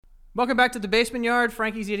Welcome back to the basement yard.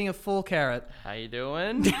 Frankie's eating a full carrot. How you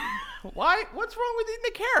doing? Why? What's wrong with eating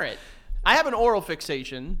the carrot? I have an oral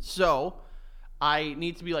fixation, so I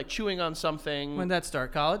need to be like chewing on something. When'd that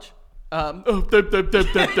start? College? No,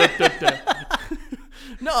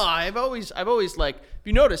 I've always like. If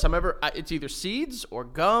you notice, it's either seeds or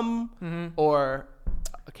gum or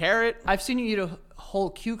a carrot. I've seen you eat a whole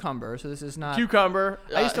cucumber, so this is not Cucumber.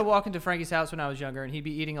 I used to walk into Frankie's house when I was younger, and he'd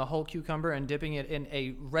be eating a whole cucumber and dipping it in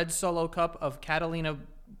a red Solo cup of Catalina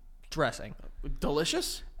dressing.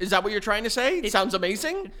 Delicious? Is that what you're trying to say? It sounds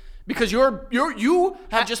amazing. Because you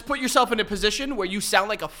have just put yourself in a position where you sound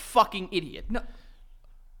like a fucking idiot.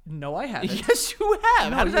 No, I haven't. Yes, you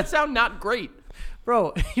have. How does that sound not great?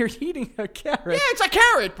 Bro, you're eating a carrot. Yeah, it's a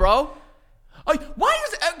carrot, bro. Why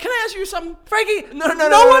is it? Can I ask you something? Frankie, No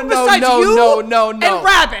one besides you and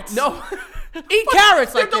rabbits. No. Eat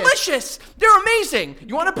carrots like They're this. delicious. They're amazing.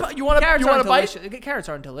 You want to bite? Carrots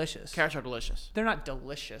aren't delicious. Carrots are delicious. They're not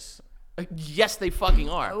delicious. Yes, they fucking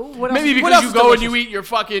are. what Maybe because else you is go and delicious? you eat your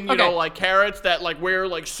fucking, you know, like carrots that like wear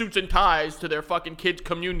like suits and ties to their fucking kids'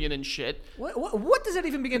 communion and shit. What does that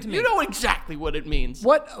even begin to mean? You know exactly what it means.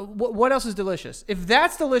 What else is delicious? If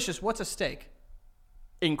that's delicious, what's a steak?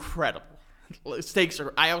 Incredible. Steaks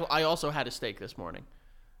are. I also had a steak this morning.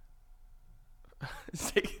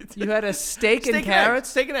 You had a steak and eggs. carrots?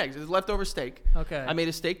 Steak and eggs. It was leftover steak. Okay. I made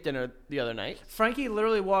a steak dinner the other night. Frankie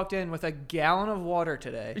literally walked in with a gallon of water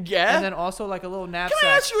today. Yeah? And then also like a little knapsack. Can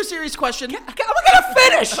I ask you a serious question? I'm gonna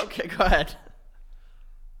finish! Okay, go ahead.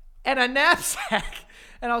 And a knapsack.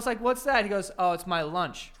 And I was like, what's that? He goes, oh, it's my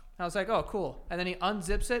lunch. I was like, oh, cool. And then he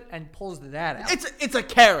unzips it and pulls that out. It's a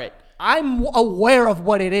carrot. I'm aware of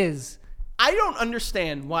what it is. I don't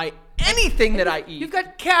understand why anything that I eat. You've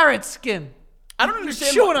got carrot skin. I don't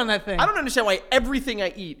understand. Chewing on that thing. I don't understand why everything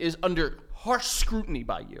I eat is under harsh scrutiny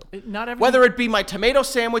by you. Not everything. Whether it be my tomato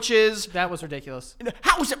sandwiches. That was ridiculous.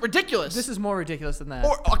 How is it ridiculous? This is more ridiculous than that.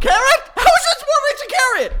 Or a carrot? How is this more rich a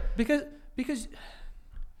carrot? Because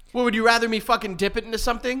Well, would you rather me fucking dip it into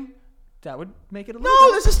something? that would make it a little No,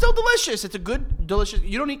 bit. this is still delicious. It's a good, delicious.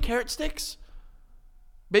 You don't eat carrot sticks?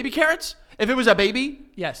 Baby carrots? If it was a baby?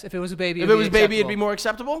 Yes, if it was a baby, If it was a baby, it'd be more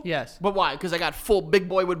acceptable? Yes. But why? Because I got full big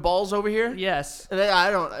boy with balls over here? Yes. And I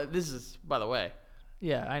don't, this is, by the way.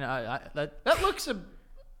 Yeah, I know. That looks,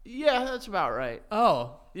 yeah, that's about right.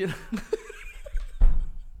 Oh. You know?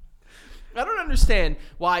 I don't understand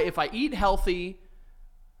why if I eat healthy,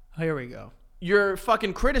 Here we go. you're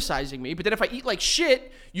fucking criticizing me. But then if I eat like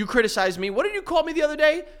shit, you criticize me. What did you call me the other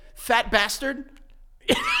day? Fat bastard?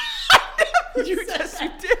 Yes,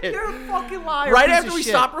 you did. You're a fucking liar. Right piece after of we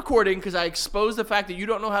shit. stopped recording, because I exposed the fact that you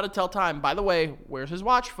don't know how to tell time. By the way, where's his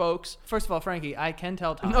watch, folks? First of all, Frankie, I can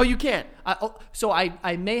tell time. No, you can't. So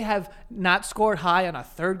I may have not scored high on a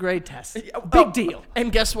third grade test. Big Oh, deal.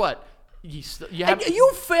 And guess what? You have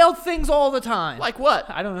You failed things all the time. like what?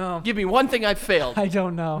 I don't know. Give me one thing I've failed. I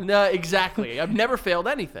don't know. No, exactly. I've never failed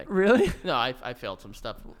anything. Really? No, I failed some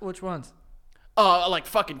stuff. Which ones? Like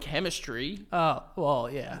fucking chemistry. Oh, well,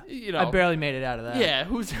 yeah. You know. I barely made it out of that. Yeah,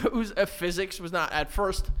 who's physics was not at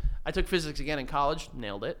first. I took physics again in college,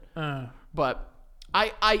 nailed it. But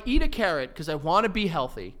I eat a carrot because I want to be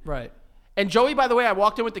healthy. Right. And Joey, by the way, I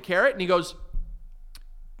walked in with the carrot and he goes,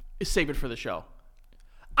 "Save it for the show."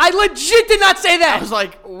 I legit did not say that. I was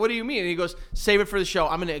like, "What do you mean?" And he goes, "Save it for the show.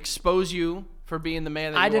 I'm going to expose you for being the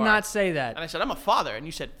man that you are." I did not say that. And I said, "I'm a father," and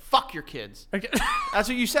you said, "Fuck your kids." Okay. That's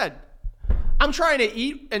what you said. I'm trying to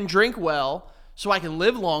eat and drink well so I can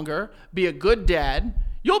live longer, be a good dad.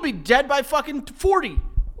 You'll be dead by fucking 40.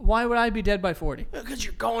 Why would I be dead by 40? Because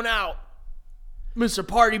you're going out. Mr.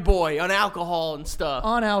 Party Boy on alcohol and stuff.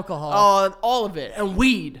 On alcohol. All of it. And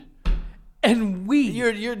weed. And weed.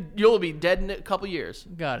 You'll be dead in a couple years.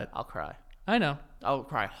 Got it. I'll cry. I know. I'll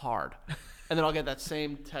cry hard. And then I'll get that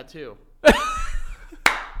same tattoo.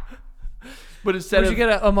 But instead Would you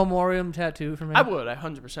get a memoriam tattoo for me? I would. I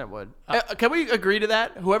 100% would. Can we agree to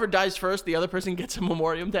that? Whoever dies first, the other person gets a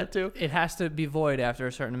memoriam tattoo? It has to be void after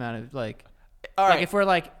a certain amount of, like... All right. Like, if we're,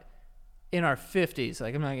 like, in our 50s,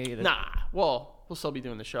 like, I'm not going to get it. Nah. Well, we'll still be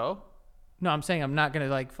doing the show. No, I'm saying I'm not going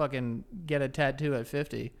to, like, fucking get a tattoo at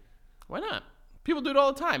 50. Why not? People do it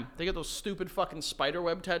all the time. They get those stupid fucking spider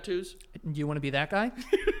web tattoos. Do you want to be that guy?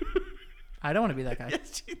 I don't want to be that guy.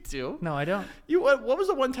 Yes, you do. No, I don't. What was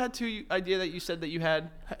the one tattoo idea that you said that you had?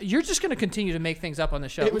 You're just going to continue to make things up on the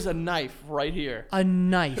show. It was a knife right here. a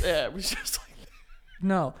knife. Yeah, it was just like...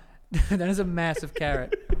 No. That is a massive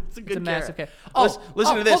carrot. It's a good massive carrot. carrot.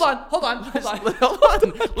 Listen to this. Hold on. Hold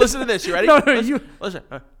on. Listen to this. You ready? No, Listen.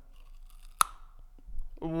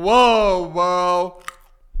 Whoa.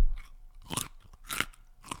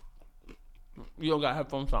 You don't got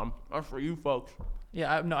headphones on. That's for you folks.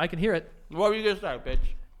 Yeah, no, I can hear it. What were you gonna say, bitch?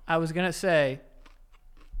 I was gonna say.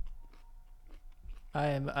 I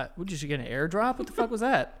am. Would you get an airdrop? What the fuck was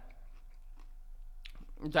that?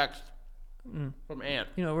 Text from Aunt.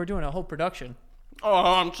 You know, we're doing a whole production.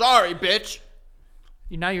 Oh, I'm sorry, bitch.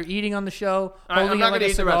 Now you're eating on the show, I'm holding it not like gonna a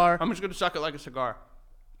eat the rest. cigar. I'm just gonna suck it like a cigar.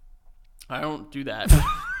 I don't do that.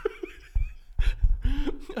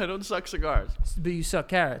 I don't suck cigars. But you suck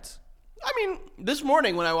carrots. I mean, this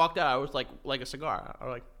morning when I walked out, I was like a cigar. I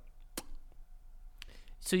was like,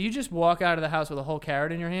 So you just walk out of the house with a whole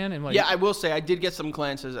carrot in your hand, and what? yeah, I will say I did get some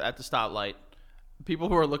glances at the stoplight. People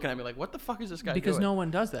who are looking at me like, what the fuck is this guy because doing? no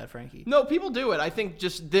one does that, Frankie. No, people do it. I think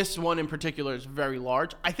just this one in particular is very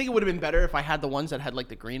large. I think it would have been better if I had the ones that had like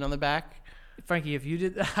the green on the back. Frankie, if you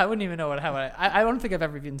did, I wouldn't even know how. I don't think I've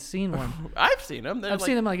ever even seen one. I've seen them. I've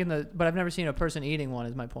seen them like but I've never seen a person eating one.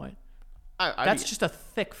 Is my point. That's just a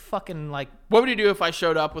thick fucking like. What would you do if I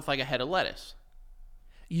showed up with like a head of lettuce?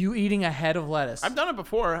 You eating a head of lettuce? I've done it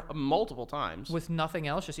before multiple times. With nothing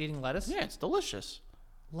else, just eating lettuce? Yeah, it's delicious.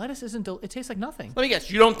 Lettuce isn't. It tastes like nothing. Let me guess.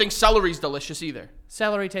 You don't think celery's delicious either?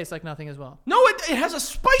 Celery tastes like nothing as well. No, it has a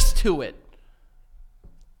spice to it.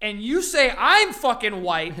 And you say I'm fucking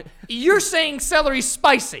white. You're saying celery's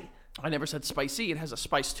spicy. I never said spicy. It has a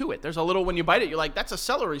spice to it. There's a little, when you bite it, you're like, that's a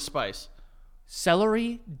celery spice.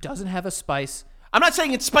 Celery doesn't have a spice. I'm not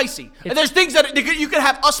saying it's spicy. And there's things that you can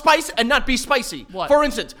have a spice and not be spicy. What? For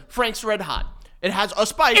instance, Frank's Red Hot. It has a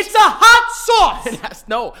spice. It's a hot sauce.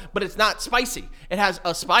 No, but it's not spicy. It has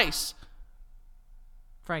a spice.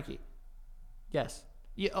 Frankie. Yes.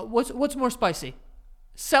 Yeah, what's more spicy?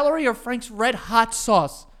 Celery or Frank's Red Hot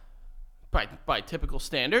sauce? By typical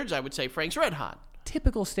standards, I would say Frank's Red Hot.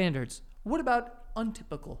 Typical standards. What about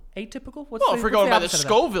untypical? Atypical? Well, if we're going by the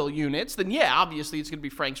Scoville units, then yeah, obviously it's going to be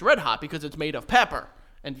Frank's Red Hot because it's made of pepper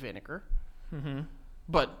and vinegar. Mm-hmm.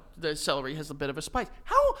 But the celery has a bit of a spice.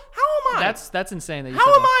 How am I? That's insane. That you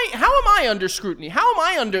How am I under scrutiny? How am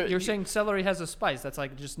I under? You're saying celery has a spice. That's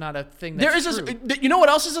like just not a thing. There That's is true. you know what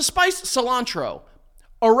else is a spice? Cilantro,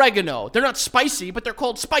 oregano. They're not spicy, but they're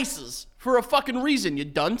called spices for a fucking reason. You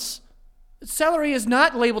dunce. Celery is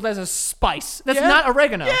not labeled as a spice. That's Yeah. not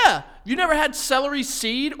oregano. Yeah. You never had celery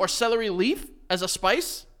seed or celery leaf as a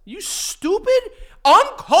spice? You stupid,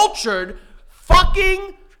 uncultured,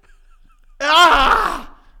 fucking.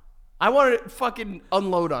 Ah! I want to fucking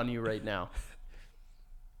unload on you right now.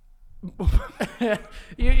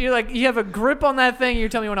 You're like, you have a grip on that thing. You're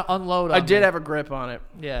telling me you want to unload on I did me. have a grip on it.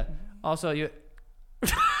 Yeah. Also, you.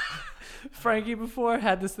 Frankie before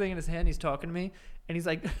had this thing in his hand. He's talking to me, and he's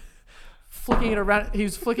like flicking it around. He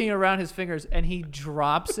was flicking it around his fingers, and he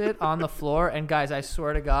drops it on the floor. And guys, I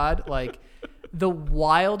swear to God, like the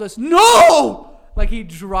wildest. No! Like he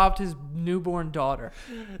dropped his newborn daughter,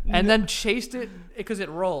 and then chased it because it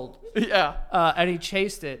rolled. Yeah. And he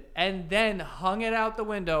chased it, and then hung it out the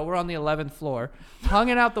window. We're on the 11th floor. Hung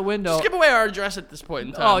it out the window. Just give away our address at this point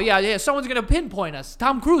in time. Oh yeah. Someone's gonna pinpoint us.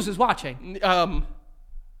 Tom Cruise is watching.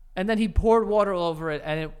 And then he poured water all over it,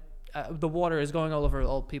 and the water is going all over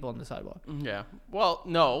all people on the sidewalk. Yeah. Well,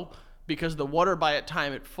 no, because the water by the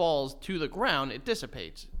time it falls to the ground, it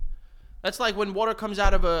dissipates. That's like when water comes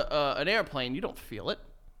out of an airplane, you don't feel it.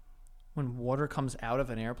 When water comes out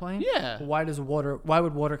of an airplane? Yeah. Why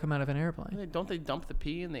would water come out of an airplane? Don't they dump the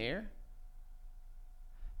pee in the air?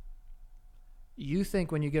 You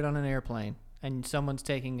think when you get on an airplane and someone's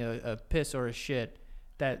taking a piss or a shit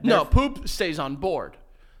that No, poop stays on board.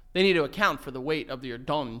 They need to account for the weight of your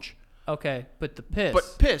dunge. Okay, but the piss.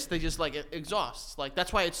 But piss, they just like it exhausts. Like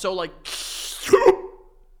that's why it's so like.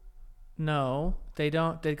 No, they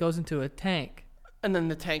don't. It goes into a tank. And then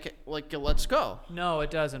the tank like lets go. No,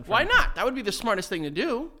 it doesn't. Why Frank. not? That would be the smartest thing to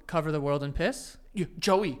do. Cover the world in piss?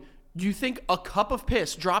 Joey, do you think a cup of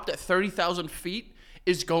piss dropped at 30,000 feet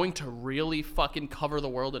is going to really fucking cover the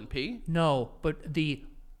world in pee? No, but the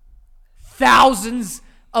thousands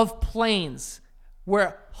of planes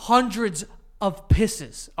where hundreds of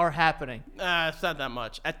pisses are happening. It's not that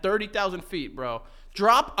much. At 30,000 feet, bro.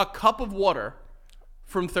 Drop a cup of water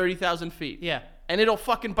from 30,000 feet. Yeah. And it'll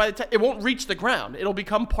fucking, by the time, it won't reach the ground. It'll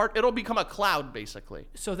become a cloud, basically.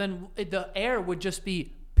 So then the air would just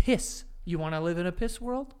be piss. You want to live in a piss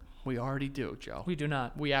world? We already do, Joe. We do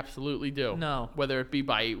not. We absolutely do. No. Whether it be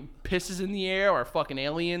by pisses in the air or fucking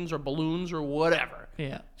aliens or balloons or whatever.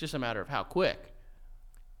 Yeah. Just a matter of how quick.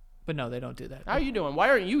 But no, they don't do that. How are you doing? Why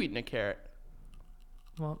aren't you eating a carrot?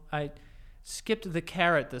 Well, I skipped the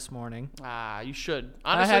carrot this morning. You should.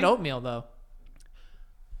 Honestly, I had oatmeal, though.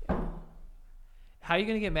 How are you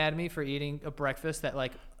going to get mad at me for eating a breakfast that,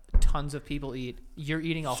 like, tons of people eat? You're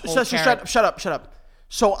eating a whole carrot. Shut up.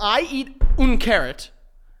 So I eat un carrot,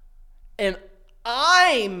 and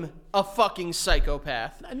I'm a fucking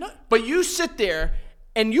psychopath. No, But you sit there,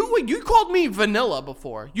 and you called me vanilla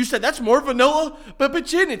before. You said that's more vanilla, but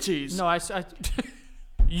virginities. no, I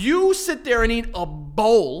You sit there and eat a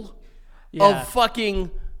bowl yeah. of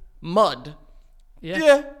fucking mud. yeah.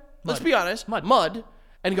 Yeah, let's Mud. be honest. Mud.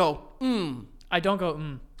 And go, I don't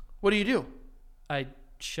go, what do you do? I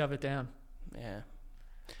shove it down. Yeah.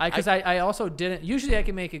 Because I also didn't. Usually I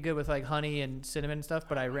can make it good with like honey and cinnamon and stuff,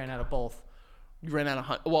 but I ran out of both. You ran out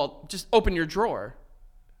of well, just open your drawer.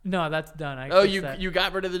 No, that's done. Oh, fixed that. you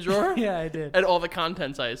got rid of the drawer? Yeah, I did. And all the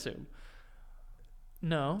contents, I assume.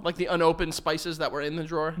 No. Like the unopened spices that were in the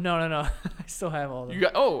drawer? No. I still have all of them. You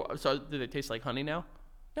got so do they taste like honey now?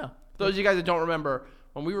 No. Those of you guys that don't remember,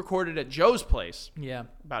 when we recorded at Joe's place Yeah.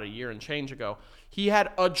 about a year and change ago, he had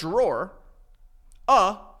a drawer,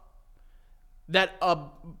 that a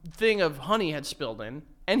thing of honey had spilled in,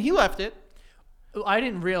 and he left it. I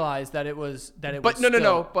didn't realize that it was But was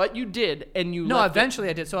no. But you did, and you No, left eventually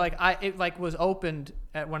I did. So like it like was opened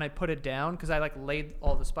when I put it down because I like laid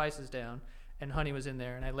all the spices down and honey was in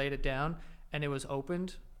there and I laid it down and it was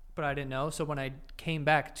opened, but I didn't know. So when I came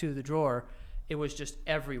back to the drawer, it was just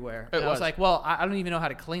everywhere. And I was like, well, I don't even know how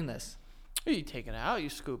to clean this. You take it out, you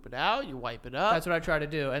scoop it out, you wipe it up. That's what I tried to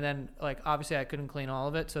do. And then like obviously I couldn't clean all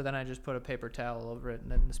of it, so then I just put a paper towel over it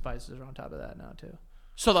and then the spices are on top of that now too.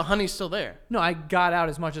 So the honey's still there. No, I got out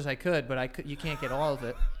as much as I could, but you can't get all of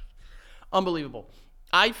it. Unbelievable.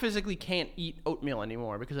 I physically can't eat oatmeal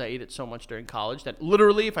anymore because I ate it so much during college that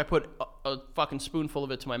literally if I put a fucking spoonful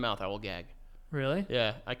of it to my mouth, I will gag. Really?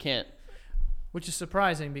 Yeah, I can't. Which is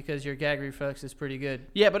surprising because your gag reflex is pretty good.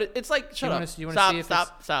 Yeah, but it's like, shut up. You wanna see if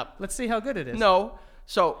Stop. Let's see how good it is. No.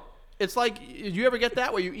 So it's like, you ever get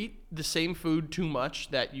that where you eat the same food too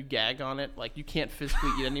much that you gag on it? Like you can't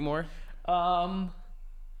physically eat anymore?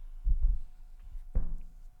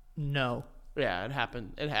 No. Yeah, it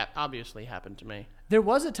happened. It obviously happened to me. There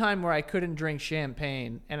was a time where I couldn't drink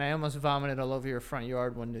champagne, and I almost vomited all over your front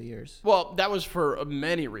yard one New Year's. Well, that was for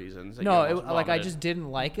many reasons. No, I just didn't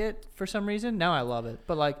like it for some reason. Now I love it.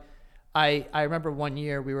 But like, I remember one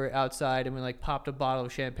year we were outside and we like popped a bottle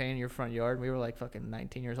of champagne in your front yard. And we were like fucking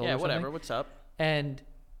 19 years old. Yeah, or something. whatever. What's up? And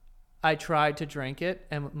I tried to drink it,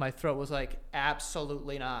 and my throat was like,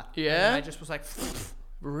 absolutely not. Yeah? And I just was like,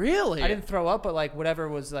 Really? I didn't throw up, but like whatever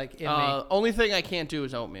was like in me. Only thing I can't do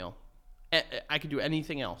is oatmeal. I could do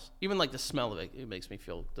anything else. Even like the smell of it, it makes me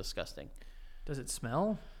feel disgusting. Does it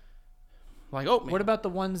smell? Like oatmeal. What about the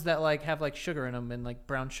ones that like have like sugar in them and like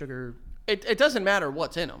brown sugar? It doesn't matter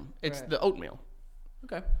what's in them. It's Right. the oatmeal.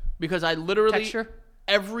 Okay. Because I literally Texture?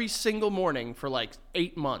 every single morning for like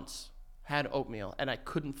 8 months had oatmeal, and I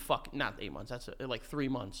couldn't not 8 months. That's like 3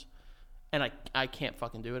 months, and I can't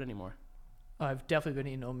fucking do it anymore. I've definitely been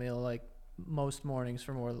eating oatmeal like most mornings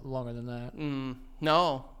for longer than that.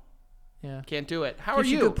 No, Yeah. can't do it. How Gives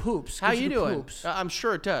are you you? good poops. How Gives you you good doing? poops. I'm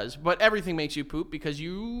sure it does, but everything makes you poop because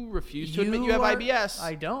you refuse to admit you have IBS.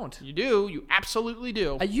 I don't. You do. You absolutely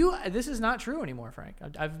do. This is not true anymore, Frank.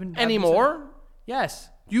 I've been Anymore? Yes.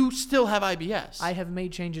 You still have IBS. I have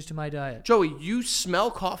made changes to my diet. Joey, you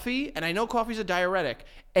smell coffee, and I know coffee's a diuretic,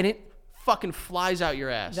 and it fucking flies out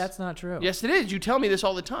your ass. That's not true. Yes, it is. You tell me this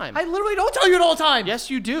all the time. I literally don't tell you it all the time.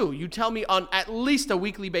 Yes, you do. You tell me on at least a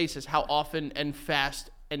weekly basis how often and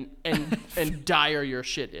fast and dire your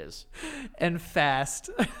shit is. And fast.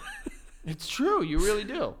 It's true. You really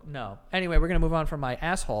do. No. Anyway, we're gonna move on from my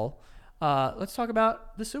asshole. Let's talk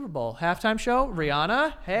about the Super Bowl halftime show.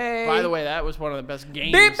 Rihanna. Hey. By the way, that was one of the best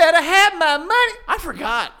games. They better have my money. I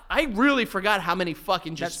forgot. I really forgot how many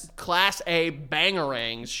fucking just class A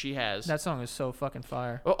bangerangs she has. That song is so fucking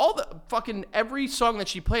fire. Well, all the fucking every song that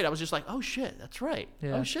she played, I was just like, oh shit, that's right.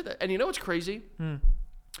 Yeah. Oh shit, and you know what's crazy?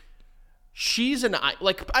 She's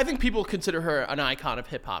I think people consider her an icon of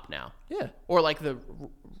hip hop now, Yeah. or like the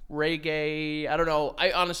reggae. I don't know.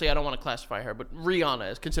 I honestly don't want to classify her, but Rihanna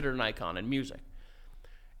is considered an icon in music.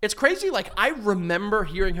 It's crazy. Like I remember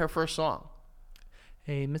hearing her first song.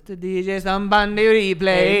 Hey, Mr. DJ, somebody replay.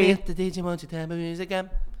 Hey, Mr. DJ, won't you tell me music up?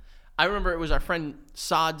 I remember it was our friend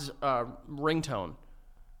Saad's ringtone.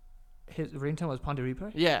 His ringtone was Ponte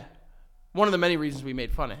Replay? Yeah. One of the many reasons we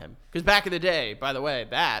made fun of him. Because back in the day, by the way,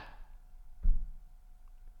 that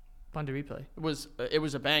Ponte Replay. it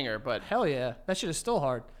was a banger, but Hell yeah. That shit is still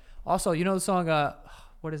hard. Also, you know the song,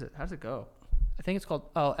 what is it? How does it go? I think it's called,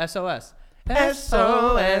 SOS.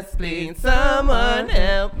 SOS, please someone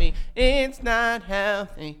help me. It's not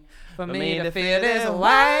healthy For me to feel this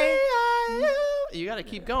way. You gotta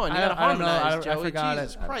keep going. You I gotta don't know. harmonize, I Joey. forgot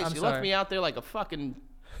Jesus it. Christ. I'm You left sorry. me out there like a fucking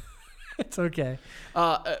It's okay.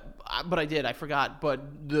 But I did. I forgot.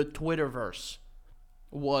 But the Twitterverse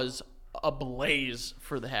was ablaze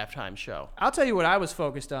for the halftime show. I'll tell you what I was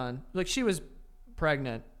focused on. Like, she was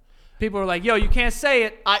pregnant. People were like, yo, you can't say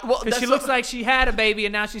it. Because she looks like she had a baby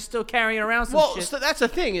and now she's still carrying around some shit. So that's the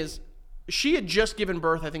thing is, she had just given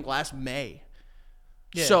birth, I think, last May.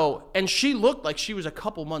 Yeah. So, and she looked like she was a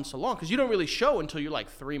couple months along because you don't really show until you're like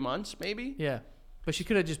 3 months, maybe. Yeah. But she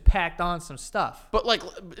could have just packed on some stuff. But like,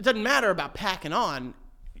 it doesn't matter about packing on.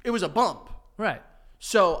 It was a bump. Right.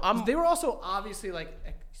 So They were also obviously like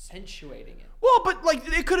accentuating it. Well, but like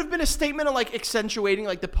it could have been a statement of like accentuating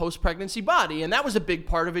like the post-pregnancy body, and that was a big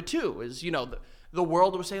part of it too. Is the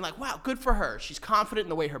world was saying like, wow, good for her. She's confident in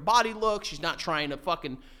the way her body looks. She's not trying to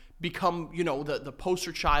fucking become the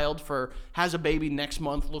poster child for has a baby next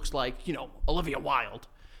month, looks like Olivia Wilde.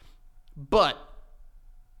 But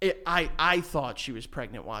I thought she was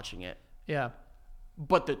pregnant watching it. Yeah.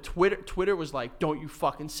 But the Twitter was like, don't you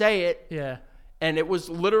fucking say it. Yeah. And it was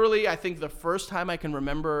literally, I think, the first time I can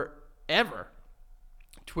remember ever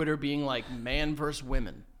Twitter being like man versus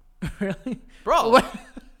women. Really? Bro. What?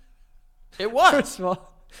 It was. First of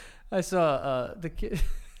all, I saw the kid,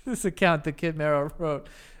 this account the Kid Mero wrote.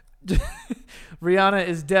 Rihanna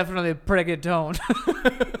is definitely pregnant.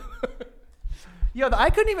 Yo, I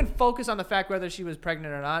couldn't even focus on the fact whether she was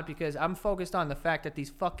pregnant or not because I'm focused on the fact that these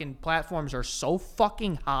fucking platforms are so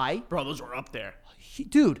fucking high. Bro, those were up there.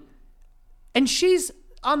 Dude. And she's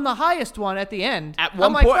on the highest one at the end. At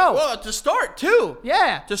one point. Bro. Well, to start, too.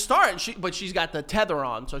 Yeah. To start, but she's got the tether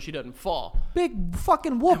on so she doesn't fall. Big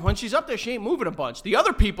fucking whoop. And when she's up there, she ain't moving a bunch. The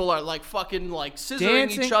other people are like fucking like scissoring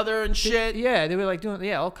Dancing, each other and shit. Yeah, they were like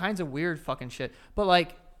doing all kinds of weird fucking shit. But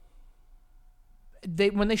like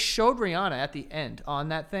when they showed Rihanna at the end on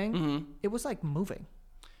that thing, it was like moving.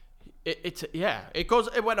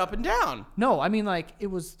 It went up and down. No, I mean like it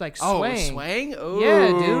was like swaying. Oh, it was swaying? Oh, yeah,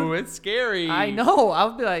 dude, it's scary. I know. I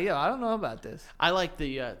would be like, yo, I don't know about this. I like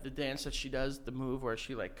the dance that she does, the move where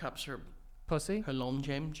she like cups her Pussy, her lom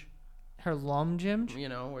jimj. her lom jim.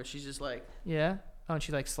 Where she's just like, yeah. Oh, and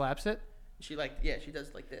she like slaps it. She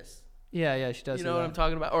does like this. Yeah, she does. You know what I'm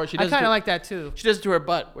talking about? Or she does. I kind of like that too. She does it to her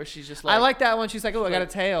butt, where she's just like. I like that one. She's like, oh, I got a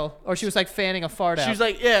tail, or she was like fanning a fart out. She was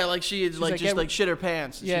like, yeah, like she like just like, like shit her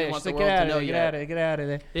pants. Yeah, she didn't want she's the like, world get out to of know there, yet. get out of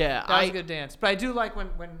there. Yeah, that was a good dance. But I do like when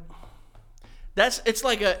it's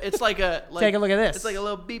like a take a look at this. It's like a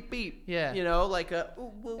little beep beep. Yeah. Like a.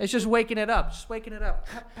 Ooh, ooh. It's just waking it up. Just waking it up.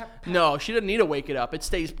 Pap, pap, pap. No, she doesn't need to wake it up. It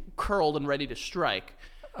stays curled and ready to strike.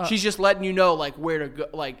 She's just letting you know like where to go,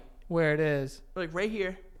 like where it is. Like right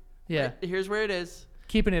here. Yeah. Right, here's where it is.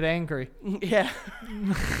 Keeping it angry. Yeah.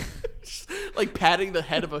 Like patting the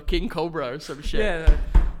head of a king cobra or some shit. Yeah.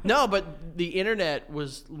 No, but the internet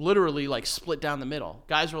was literally like split down the middle.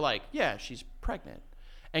 Guys were like, yeah, she's pregnant.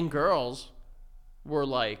 And girls were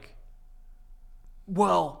like,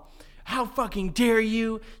 well, how fucking dare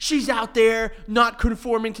you? She's out there not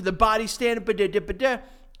conforming to the body standard,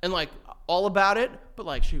 and like all about it, but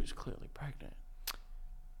like she was clearly pregnant.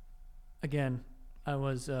 Again, I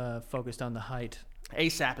was focused on the height.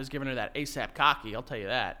 ASAP is giving her that ASAP cocky, I'll tell you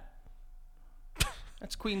that.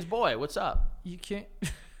 That's Queen's boy. What's up? You can't.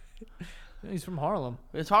 He's from Harlem.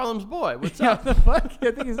 It's Harlem's boy. What's Yeah, up? what the fuck?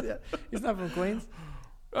 I think he's not from Queens.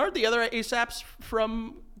 Aren't the other ASAPs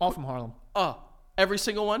from... All from Harlem. Oh, every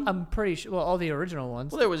single one? I'm pretty sure. Well, all the original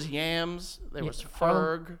ones. Well, there was Yams. There was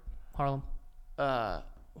Ferg. Harlem.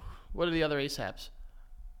 What are the other ASAPs?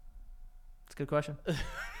 That's a good question.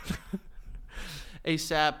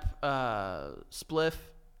 ASAP, Spliff.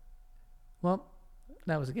 Well,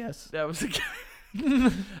 that was a guess. That was a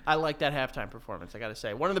I like that halftime performance, I gotta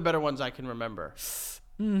say. One of the better ones I can remember.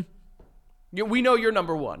 We know you're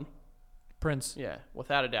number one. Prince. Yeah,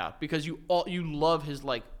 without a doubt. Because you love his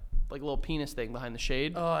like little penis thing behind the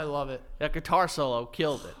shade. Oh, I love it. That guitar solo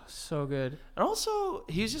killed it. So good. And also,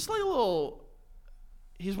 he's just like a little...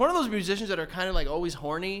 He's one of those musicians that are kind of like always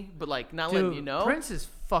horny, but like not letting you know. Prince is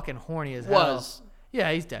fucking horny as hell. Was. Yeah,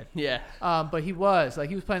 he's dead. Yeah. But he was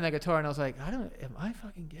playing that guitar, and I was like, am I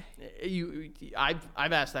fucking gay?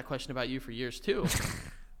 I've asked that question about you for years too.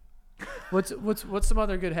 What's some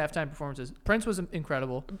other good halftime performances? Prince was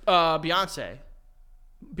incredible. Beyonce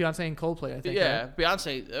and Coldplay, I think. Yeah, right?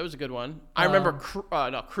 Beyonce, that was a good one. I remember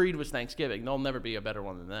Creed was Thanksgiving. There'll never be a better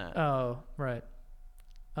one than that. Oh, right.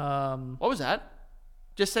 What was that?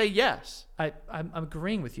 Just say yes. I'm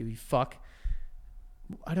agreeing with you, you fuck.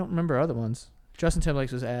 I don't remember other ones. Justin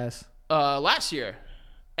Timberlake's was ass. Last year,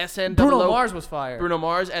 Bruno Mars was fire. Bruno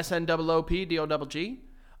Mars, SNOOP, DOGG.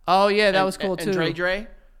 Oh yeah, that was cool too. And Dre.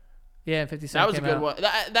 Yeah, and 50 Cent. That was a good one.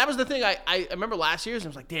 That was the thing. I remember last year's. And I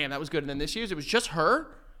was like, damn, that was good. And then this year's, it was just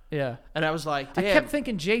her. Yeah. And I was like, I damn. kept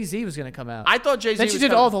thinking Jay-Z was gonna come out. I thought Jay-Z Then was she did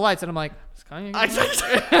coming. All the Lights, and I'm like, is Kanye gonna come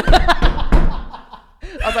out? I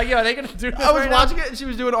I was like, yo, are they gonna do this? was right now? watching it, and she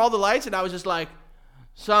was doing All the Lights, and I was just like,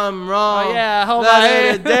 something wrong. Oh, yeah, hold That my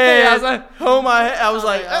ain't head. a dance. I was like- Hold my head. I was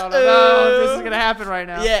like, I don't know if this is gonna happen right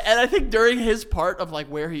now. Yeah, and I think during his part of like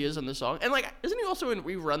where he is in the song, and like, isn't he also in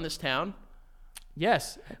We Run This Town?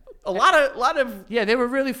 Yes. A lot of Yeah, they were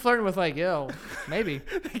really flirting with like, yo, maybe.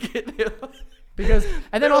 they're Because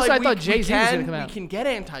and then like, also I we- thought we Jay-Z was can- gonna come out. We can get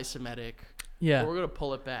anti-Semitic. Yeah. But we're gonna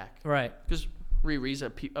pull it back Right. because Riri's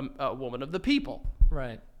a woman of the people,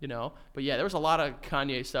 Right. you know. But yeah, there was a lot of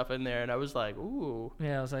Kanye stuff in there, and I was like, ooh,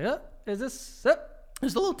 Yeah, I was like, is this?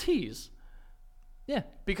 there's a little tease Yeah.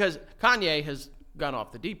 because Kanye has gone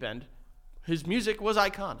off the deep end. His music was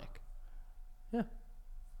iconic. Yeah.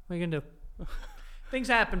 What are you gonna do? Things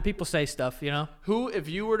happen. People say stuff, you know. Who, if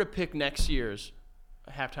you were to pick next year's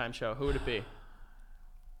halftime show, who would it be?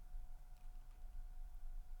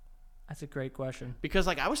 That's a great question. Because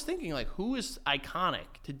like I was thinking, like who is iconic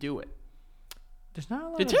to do it? There's not a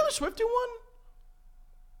lot. Did of, Taylor Swift do one?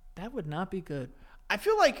 that would not be good. I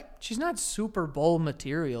feel like She's not Super Bowl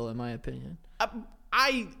material, in my opinion.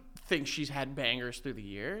 I think she's had bangers through the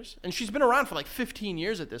years, and she's been around for like 15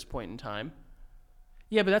 years at this point in time.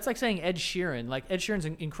 Yeah, but that's like saying Ed Sheeran. Like Ed Sheeran's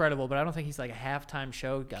incredible, but I don't think he's like a halftime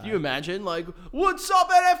show guy. Can you imagine, like, what's up,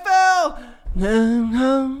 NFL?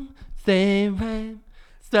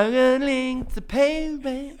 Struggling to pay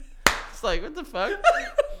rent. It's like, what the fuck?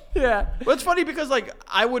 Yeah. Well, it's funny because, like,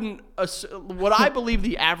 I wouldn't. What I believe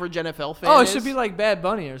the average NFL fan Oh, it is- should be like Bad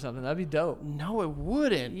Bunny or something. That'd be dope. No, it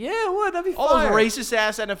wouldn't. Yeah, it would. That'd be All fire. those racist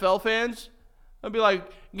ass NFL fans, I'd be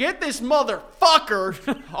like, get this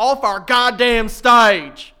motherfucker off our goddamn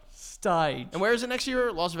stage. Stage. And where is it next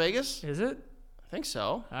year? Las Vegas? Is it? I think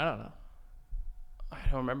so. I don't know. I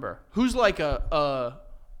don't remember. Who's like a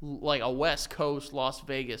West Coast Las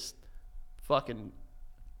Vegas fucking?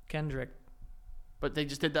 Kendrick. But they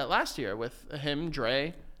just did that last year with him,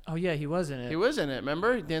 Dre. Oh yeah, he was in it. He was in it.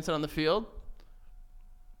 Remember, dancing on the field.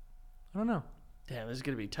 I don't know. Damn, this is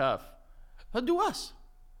gonna be tough. I'll do us.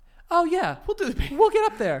 Oh yeah. We'll do the. We'll get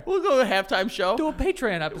up there. We'll go to a halftime show. Do a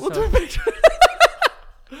Patreon episode. We'll do a Patreon.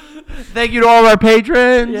 Thank you to all our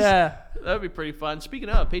patrons. Yeah. That would be pretty fun. Speaking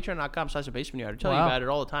of, patreon.com/thebasementyard. I tell you Wow. about it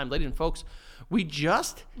all the time. Ladies and folks, we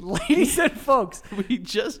just Ladies and folks.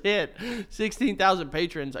 hit 16,000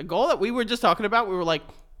 patrons. A goal that we were just talking about. We were like,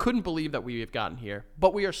 couldn't believe that we have gotten here.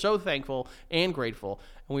 But we are so thankful and grateful,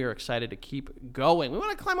 and we are excited to keep going. We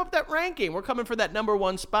want to climb up that ranking. We're coming for that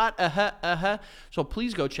 #1 spot. So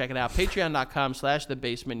please go check it out.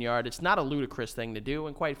 Patreon.com/thebasementyard. It's not a ludicrous thing to do,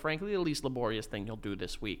 and quite frankly, the least laborious thing you'll do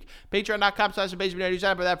this week. Patreon.com/thebasementyard. You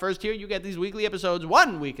sign up for that first tier, you get these weekly episodes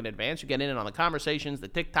 1 week in advance. You get in on the conversations, the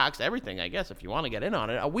TikToks, everything, I guess, if you want to get in on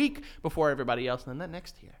it, a week before everybody else. And then that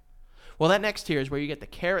next tier. Well, that next tier is where you get the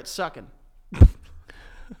carrot sucking.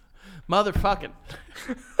 Motherfucking.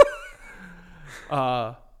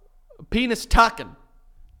 Penis tucking.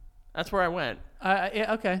 That's where I went.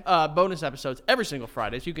 Yeah, okay. Bonus episodes every single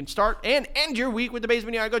Friday. So you can start and end your week with The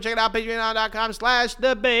Basement Yard. Go check it out.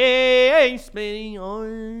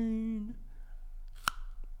 Patreon.com/thebasementyard.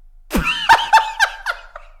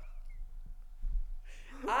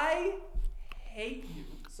 I hate you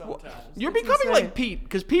sometimes. You're It's becoming insane. like Pete,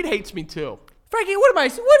 because Pete hates me too. Frankie, what am I?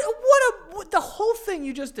 What the whole thing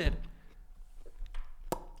you just did?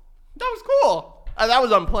 That was cool. That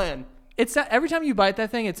was unplanned. It's not, every time you bite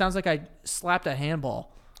that thing, it sounds like I slapped a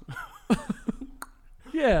handball.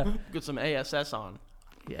 Yeah. Get some ASS on.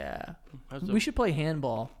 Yeah. That's We should play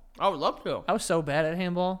handball. I would love to. I was so bad at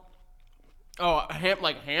handball. Oh,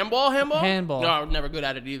 like handball? Handball. No, I was never good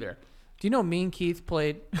at it either. Do you know me and Keith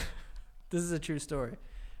played? This is a true story.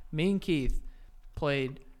 Me and Keith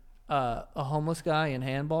played a homeless guy in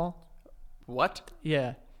handball. What?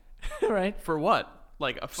 Yeah. Right? For what?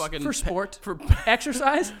 Like a fucking For sport. For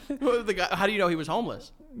Exercise? the guy. How do you know he was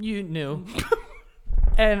homeless? You knew.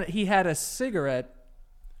 And he had a cigarette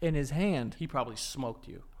in his hand. He probably smoked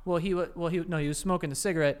you. He was smoking the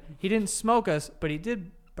cigarette. He didn't smoke us, but he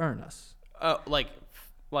did burn us. Like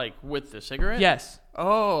with the cigarette? Oh, Yes.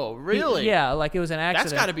 really? Yeah, like it was an accident.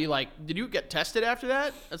 That's got to be like. Did you get tested after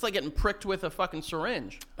that? That's like getting pricked with a fucking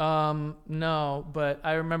syringe. No, but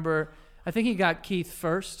I remember. I think he got Keith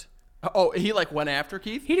first. Oh, he like went after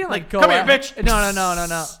Keith. He didn't like go. Come here, out- bitch.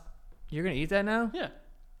 No. You're gonna eat that now? Yeah.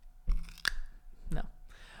 No.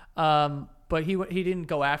 But he didn't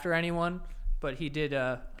go after anyone, but he did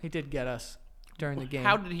get us during the game.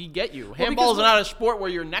 How did he get you? Well, Handball is because- not a sport where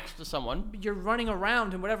you're next to someone. You're running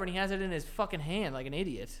around and whatever, and he has it in his fucking hand like an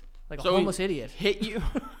idiot, like a So he homeless idiot. Hit you.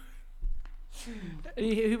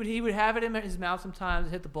 He would have it in his mouth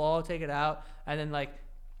sometimes, hit the ball, take it out, and then like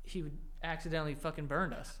he would accidentally fucking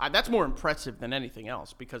burn us. That's more impressive than anything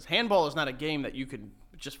else because handball is not a game that you could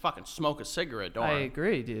just fucking smoke a cigarette during. I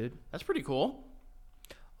agree, dude. That's pretty cool.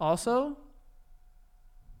 Also,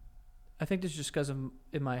 I think this is just because in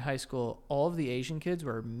my high school, all of the Asian kids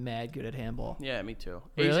were mad good at handball. Yeah, me too.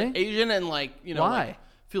 Really? Asian and like, you know, Why? like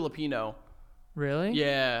Filipino. Really?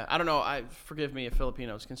 Yeah, I don't know. Forgive me if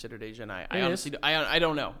Filipino is considered Asian. I It honestly I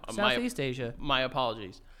don't know. Southeast Asia. My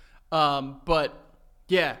apologies. But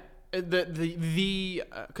yeah,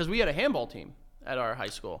 because we had a handball team at our high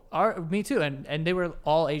school, Me too, and they were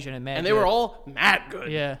all Asian and mad. and they were all mad good.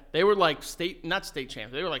 Yeah. They were like not state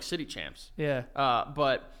champs. They were like city champs. Yeah.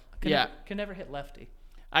 But Can never hit lefty.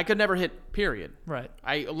 I could never hit. Period. Right.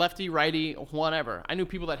 Lefty, righty, whatever. I knew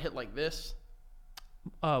people that hit like this.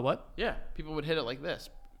 What? Yeah, people would hit it like this.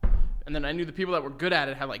 And then I knew the people that were good at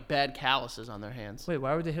it had like bad calluses on their hands. Wait,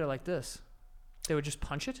 why would they hit it like this? They would just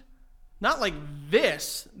punch it? Not like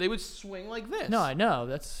this. They would swing like this. No, I know.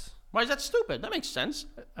 That's Why is that stupid? That makes sense.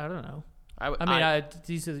 I don't know. I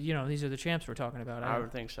These are the champs we're talking about. I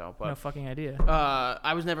would think so, but no fucking idea.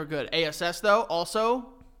 I was never good. ASS though, also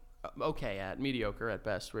okay at mediocre at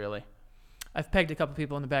best, really. I've pegged a couple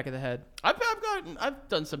people in the back of the head. I've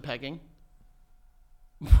done some pegging.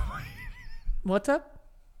 What's up?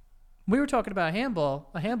 We were talking about a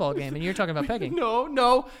handball game, and you're talking about pegging.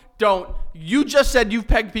 No, don't. You just said you've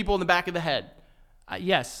pegged people in the back of the head.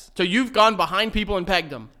 Yes. So you've gone behind people and pegged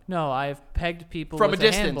them. No, I've pegged people From with a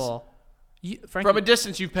distance. handball. Frankie, From a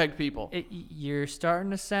distance, you've pegged people. You're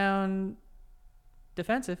starting to sound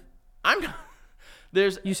defensive.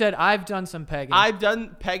 You said I've done some pegging. I've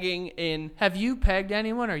done pegging in. Have you pegged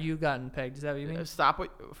anyone, or you gotten pegged? Is that what you mean? Stop.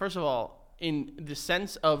 First of all, in the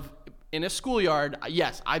sense of in a schoolyard,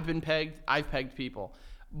 yes, I've been pegged. I've pegged people,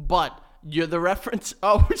 but you're the reference.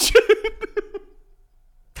 Oh,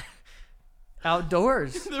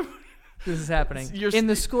 outdoors. This is happening in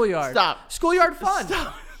the schoolyard. Stop. Schoolyard fun.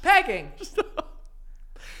 Stop. Pegging. Stop.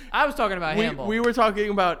 I was talking about handball. We were talking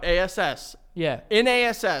about ASS. Yeah. In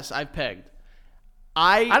ASS, I've pegged.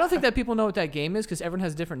 I don't think that people know what that game is because everyone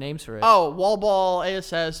has different names for it. Oh, wall ball,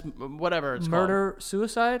 ASS, whatever it's Murder,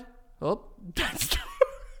 suicide. Oh. called.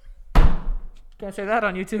 Can't say that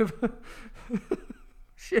on YouTube.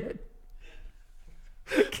 Shit.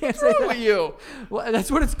 Can't say What's that. wrong with you? Well, that's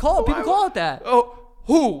what it's called. People call it that. Oh,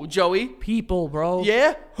 who, Joey? People, bro.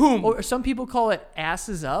 Yeah? Whom? Or some people call it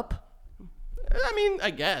asses up. I mean, I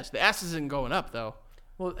guess. The ass isn't going up, though.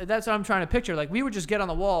 Well, that's what I'm trying to picture. Like, we would just get on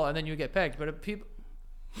the wall and then you would get pegged. But if people...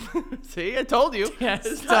 See, I told you. Yeah,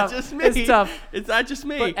 it's tough. not just me. It's tough. It's not just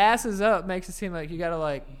me. But asses up makes it seem like you got to,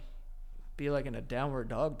 like, be, like, in a downward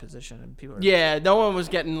dog position. And people are... Yeah, no one was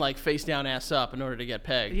getting, like, face down, ass up in order to get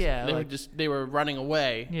pegged. Yeah, They like- they were running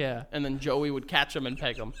away. Yeah. And then Joey would catch them and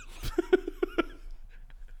peg them.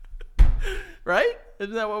 Right?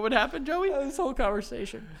 Isn't that what would happen, Joey? This whole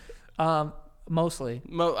conversation. Mostly.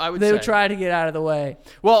 I would They say. would try to get out of the way.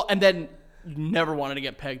 Well, and then you never wanted to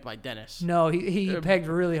get pegged by Dennis. No, he pegged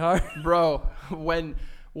really hard. Bro, when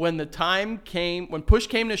the time came, when push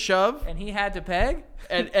came to shove, And he had to peg?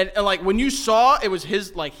 and like when you saw it was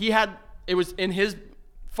his, like it was in his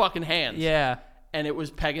fucking hands. Yeah. And it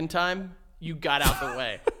was pegging time, you got out the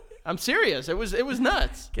way. I'm serious. It was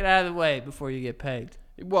nuts. Get out of the way before you get pegged.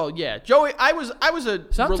 Well, yeah. Joey, I was a...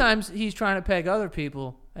 Sometimes he's trying to peg other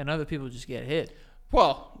people, and other people just get hit.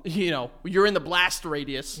 Well, you know, you're in the blast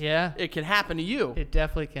radius. Yeah. It can happen to you. It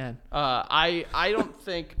definitely can. I don't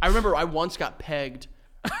think... I remember I once got pegged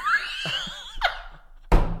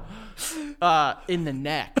in the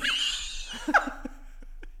neck.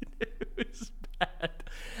 It was bad.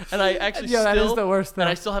 And I actually that is the worst thing. And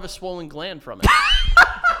I still have a swollen gland from it.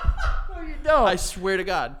 No, you don't. I swear to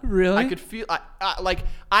God. Really? I could feel...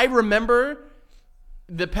 I remember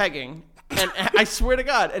the pegging, and I swear to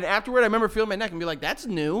God, and afterward I remember feeling my neck and be like, that's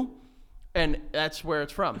new. And that's where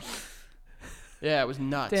it's from. Yeah, it was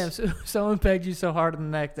nuts. Damn, so someone pegged you so hard in the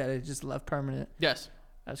neck that it just left permanent. Yes.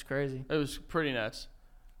 That's crazy. It was pretty nuts.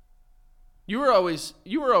 You were always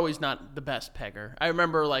not the best pegger. I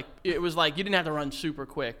remember, like, it was like you didn't have to run super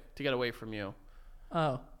quick to get away from you.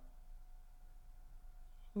 Oh.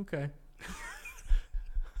 Okay.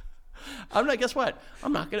 Guess what?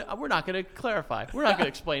 We're not gonna clarify. We're not gonna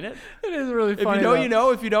explain it. It is really If funny. you know, though. you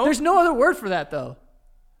know. If you don't, There's no other word for that, though.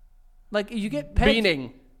 Like, you get pegged.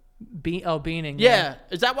 beaning. Beaning. Yeah.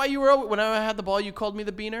 Is that why you were, when I had the ball, you called me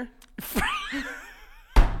the beaner?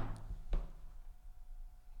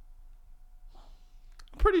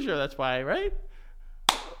 Pretty sure that's why, right?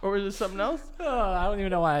 Or was it something else? Oh, I don't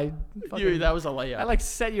even know why. That was a layup. I like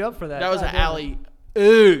set you up for that. That was God an damn alley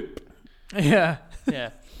oop. it. Yeah. Yeah.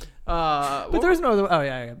 But there's no other. Oh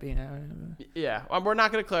yeah. Yeah. We're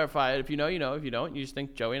not going to clarify it. If you know, you know. If you don't, you just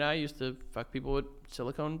think Joey and I used to fuck people with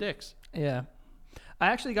silicone dicks. Yeah. I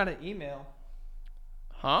actually got an email.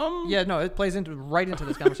 Yeah, no, it plays right into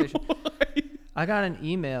this conversation. I got an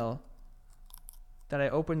email that I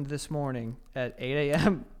opened this morning at 8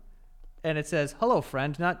 a.m. and it says, "Hello,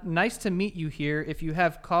 friend. Nice to meet you here. If you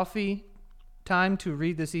have coffee time to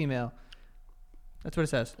read this email." That's what it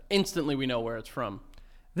says. Instantly, we know where it's from.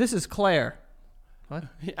 This is Claire. What?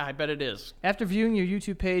 I bet it is. After viewing your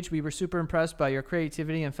YouTube page, we were super impressed by your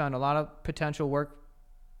creativity and found a lot of potential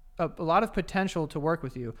to work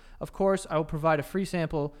with you. Of course, I will provide a free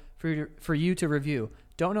sample for you to review.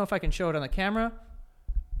 Don't know if I can show it on the camera,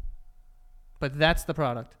 but that's the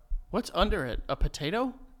product. What's under it? A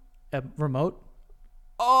potato? A remote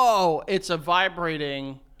Oh, it's a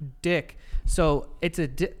vibrating dick. So it's a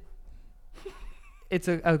it's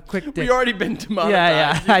a quick dick. We already been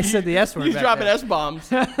demonetized. Yeah. I said the S word. You back dropping there.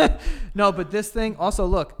 S-bombs. No, but this thing also,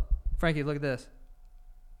 look, Frankie, look at this.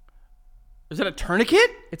 Is that a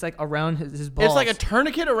tourniquet? It's like around his balls. It's like a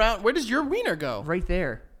tourniquet around. Where does your wiener go? Right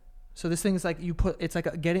there. So this thing is like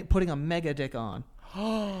putting a mega dick on.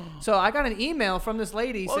 So I got an email from this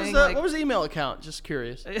lady saying what was the email account? Just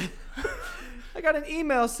curious. I got an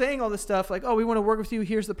email saying all this stuff like, "Oh, we want to work with you.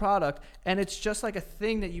 Here's the product." And it's just like a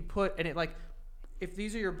thing that you put, and it like, if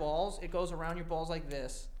these are your balls, it goes around your balls like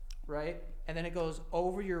this, right? And then it goes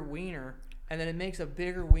over your wiener, and then it makes a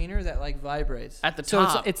bigger wiener that like vibrates At the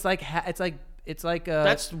top. So it's like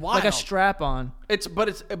That's wild. like a strap on.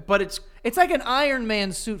 It's like an Iron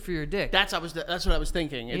Man suit for your dick. that's what I was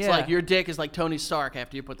thinking. It's Yeah. like your dick is like Tony Stark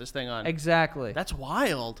after you put this thing on. Exactly. That's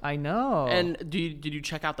wild. I know. And did you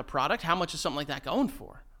check out the product? How much is something like that going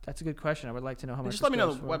for? That's a good question. I would like to know how much. Just let me know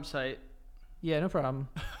goes the for. website. Yeah, no problem.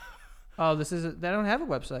 Oh, they don't have a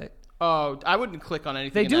website. Oh, I wouldn't click on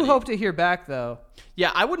anything. They do hope to hear back though.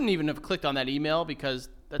 Yeah, I wouldn't even have clicked on that email because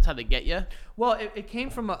that's how they get you. Well, it came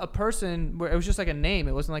from a person where it was just like a name.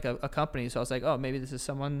 It wasn't like a company. So I was like, oh, maybe this is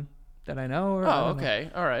someone that I know. Or I Oh, don't know. okay.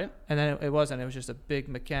 All right. And then it wasn't. It was just a big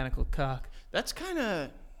mechanical cock. That's kind of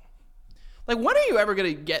like, when are you ever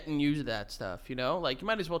going to get and use that stuff? You know, like you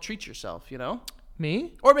might as well treat yourself, you know?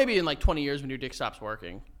 Me? Or maybe in like 20 years when your dick stops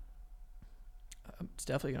working. It's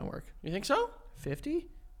definitely going to work. You think so? 50?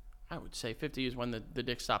 I would say 50 is when the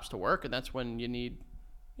dick stops to work, and that's when you need,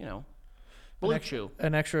 Blue Chew.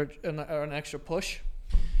 An extra push?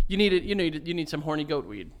 You need some horny goat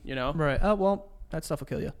weed, you know? Right. Oh, well, that stuff will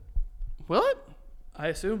kill you. Will it? I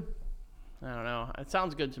assume. I don't know. It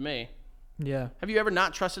sounds good to me. Yeah. Have you ever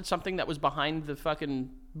not trusted something that was behind the fucking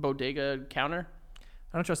bodega counter?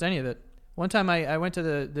 I don't trust any of it. One time I went to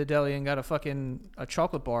the deli and got a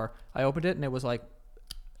chocolate bar. I opened it and it was like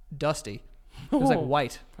dusty. It was like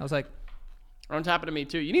white. I was like, It's happened to me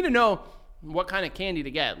too. You need to know what kind of candy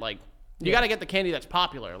to get. Like, you got to get the candy that's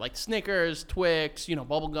popular, like Snickers, Twix,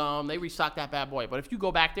 bubble gum. They restock that bad boy. But if you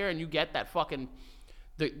go back there and you get that fucking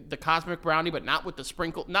the cosmic brownie, but not with the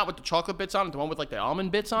chocolate bits on it, the one with like the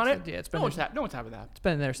almond bits on it. Yeah, it's been no one's having that. It's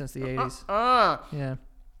been there since the 80s. Yeah.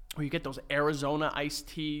 Or you get those Arizona iced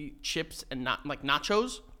tea chips and not like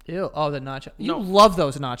nachos. Ew. Oh, the nachos. You No. love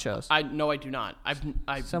those nachos. I do not.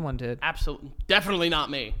 I Someone did. Absolutely, definitely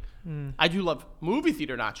not me. I do love movie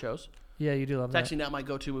theater nachos. Yeah, you do love It's that. actually not my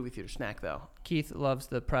go-to movie theater snack though. Keith loves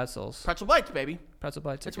the pretzels. Pretzel bites, baby. Pretzel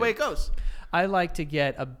bites. That's the way it goes. I like to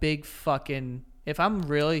get a big fucking. If I'm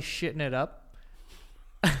really shitting it up.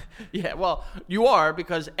 Yeah, well, you are,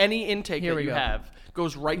 because any intake Here that we you go. have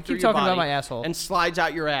goes right You through keep your talking body about my asshole. and slides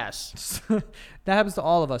out your ass. That happens to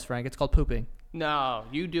all of us, Frank. It's called pooping. No,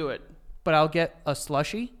 you do it. But I'll get a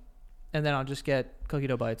slushie, and then I'll just get cookie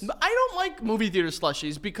dough bites. But I don't like movie theater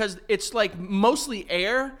slushies because it's like mostly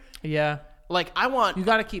air. Yeah. Like I want You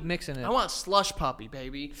got to keep mixing it. slush puppy,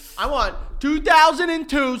 baby. I want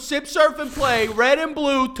 2002 Sip Surf and Play red and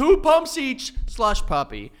blue 2 pumps each slush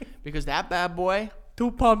puppy, because that bad boy.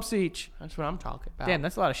 2 pumps each. That's what I'm talking about. Damn,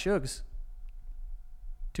 that's a lot of sugs.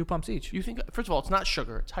 2 pumps each. You think? First of all, it's not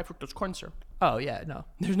sugar. It's high fructose corn syrup. Oh, yeah, no.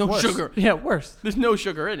 There's no Worse. sugar. Yeah, worse. There's no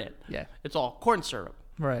sugar in it. Yeah. It's all corn syrup.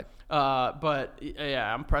 Right. But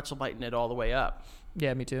yeah, I'm pretzel biting it all the way up.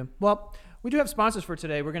 Yeah, me too. Well, we do have sponsors for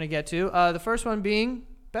today we're going to get to. The first one being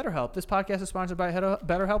BetterHelp. This podcast is sponsored by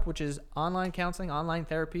BetterHelp, which is online counseling, online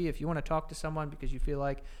therapy. If you want to talk to someone because you feel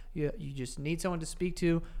like you just need someone to speak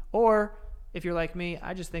to, or if you're like me,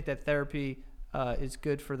 I just think that therapy is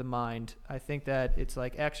good for the mind. I think that it's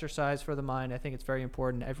like exercise for the mind. I think it's very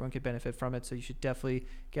important. Everyone could benefit from it, so you should definitely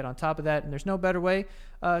get on top of that. And there's no better way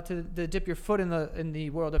to dip your foot in the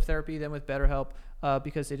world of therapy than with BetterHelp,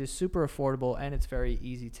 because it is super affordable and it's very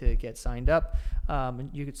easy to get signed up. And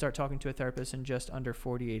you could start talking to a therapist in just under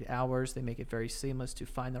 48 hours. They make it very seamless to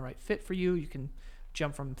find the right fit for you. You can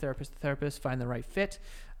jump from therapist to therapist, find the right fit.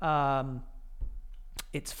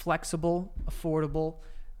 It's flexible, affordable,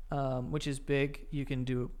 which is big. You can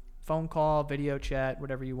do phone call, video chat,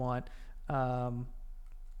 whatever you want, and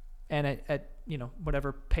at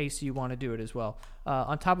whatever pace you want to do it as well.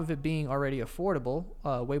 On top of it being already affordable,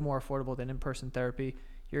 way more affordable than in-person therapy,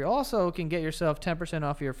 you also can get yourself 10%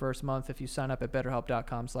 off your first month if you sign up at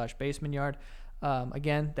BetterHelp.com/basementyard.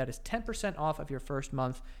 Again, that is 10% off of your first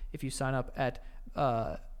month if you sign up at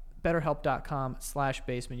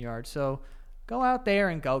BetterHelp.com/basementyard. So go out there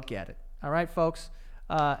and go get it. All right, folks.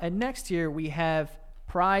 And next here we have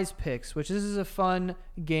Prize Picks, which this is a fun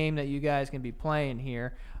game that you guys can be playing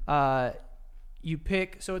here. You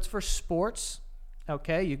pick, so it's for sports.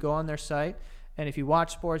 Okay, you go on their site, and if you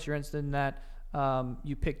watch sports, you're interested in that.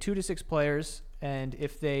 You pick 2 to 6 players, and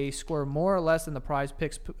if they score more or less than the Prize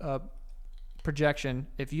Picks projection,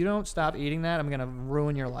 if you don't stop eating that, I'm gonna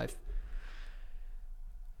ruin your life.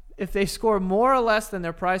 If they score more or less than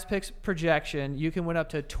their Prize Picks projection, you can win up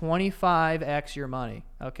to 25x your money,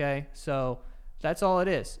 okay? So that's all it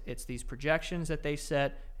is. It's these projections that they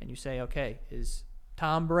set, and you say, okay, is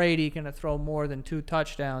Tom Brady going to throw more than 2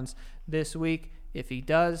 touchdowns this week? If he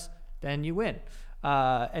does, then you win.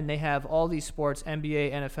 And they have all these sports,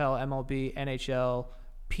 NBA, NFL, MLB, NHL,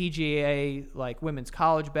 PGA, like women's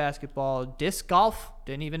college basketball, disc golf.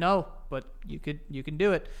 Didn't even know, but you can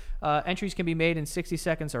do it. Entries can be made in 60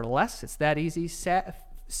 seconds or less. It's that easy.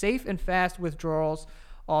 Safe and fast withdrawals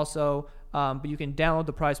also. But you can download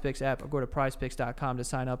the PrizePicks app or go to prizepicks.com to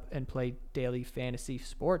sign up and play daily fantasy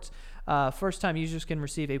sports. First-time users can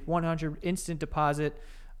receive a 100 instant deposit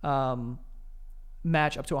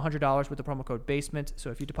match up to $100 with the promo code BASEMENT.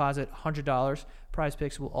 So if you deposit $100,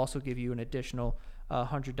 PrizePicks will also give you an additional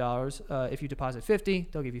 $100. If you deposit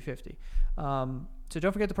 $50, they'll give you $50. So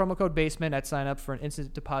don't forget the promo code BASEMENT at sign up for an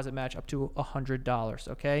instant deposit match up to $100.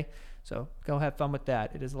 Okay, so go have fun with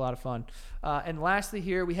that. It is a lot of fun. And lastly,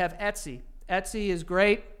 here we have Etsy. Etsy is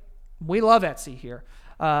great. We love Etsy here.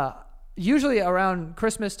 Usually around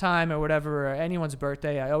Christmas time or whatever, or anyone's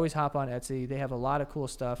birthday, I always hop on Etsy. They have a lot of cool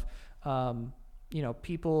stuff.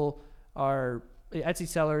 People are Etsy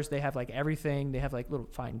sellers. They have like everything. They have like little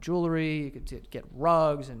fine jewelry. You could get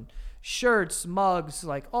rugs and shirts, mugs,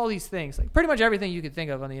 like all these things. Like pretty much everything you could think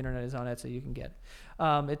of on the internet is on Etsy. You can get.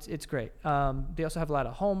 It's great. They also have a lot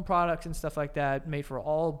of home products and stuff like that, made for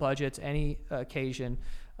all budgets, any occasion.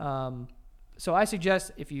 So I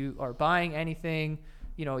suggest if you are buying anything,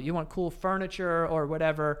 you want cool furniture or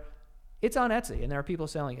whatever, it's on Etsy, and there are people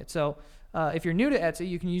selling it. So if you're new to Etsy,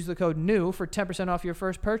 you can use the code NEW for 10% off your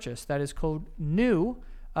first purchase. That is code NEW,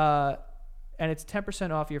 and it's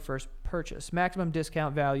 10% off your first purchase. Maximum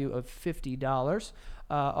discount value of $50.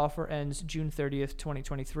 Offer ends June 30th,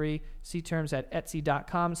 2023. See terms at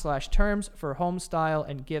etsy.com/terms for home style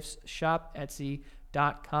and gifts. Shop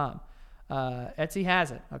etsy.com. Etsy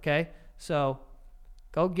has it, okay? So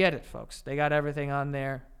go get it, folks. They got everything on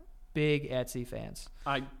there. Big Etsy fans.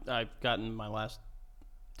 I've gotten my last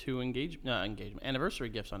 2 anniversary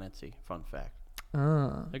gifts on Etsy. Fun fact.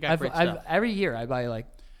 They got great stuff. Every year I buy like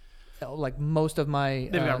most of my.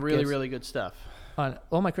 They've got really, gifts really good stuff. On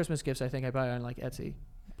all my Christmas gifts, I think I buy on like Etsy.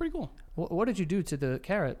 Pretty cool. What did you do to the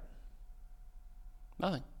carrot?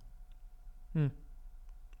 Nothing.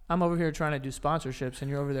 I'm over here trying to do sponsorships,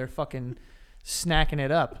 and you're over there fucking snacking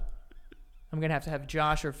it up. I'm going to have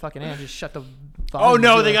Josh or fucking Ann just shut the volume. Oh,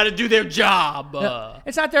 no, they got to do their job. No,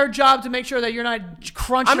 it's not their job to make sure that you're not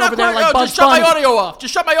crunching over there like Bugs just shut Bunny. my audio off.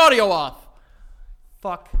 Just shut my audio off.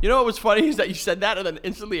 Fuck. You know what was funny is that you said that, and then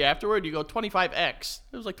instantly afterward, you go 25x.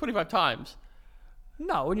 It was like 25 times.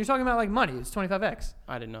 No, when you're talking about like money, it's 25x.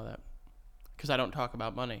 I didn't know that because I don't talk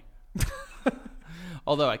about money.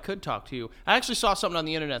 Although I could talk to you. I actually saw something on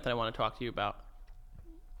the internet that I want to talk to you about.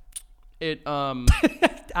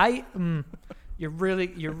 You're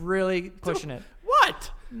really pushing it.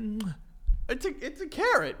 What? It's a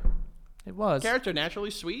carrot. It was. Carrots are naturally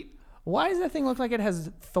sweet. Why does that thing look like it has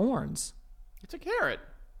thorns? It's a carrot.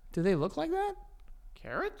 Do they look like that?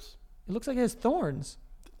 Carrots? It looks like it has thorns.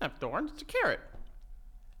 It doesn't have thorns. It's a carrot.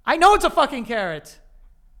 I know it's a fucking carrot.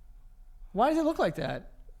 Why does it look like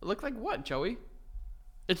that? Look like what, Joey?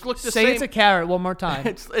 It's looked the same. same. Say it's a carrot one more time.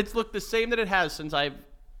 It's looked the same that it has since I've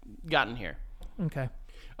gotten here. Okay.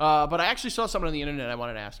 But I actually saw something on the internet I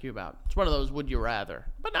wanted to ask you about. It's one of those would you rather,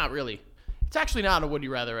 but not really. It's actually not a would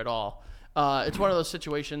you rather at all. It's one of those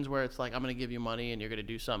situations where it's like, I'm going to give you money and you're going to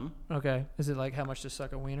do something. Okay. Is it like how much to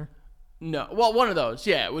suck a wiener? No. Well, one of those.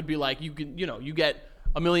 Yeah, it would be like you get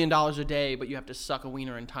 $1 million a day, but you have to suck a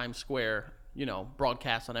wiener in Times Square,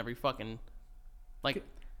 broadcast on every fucking, like, $1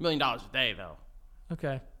 million a day, though.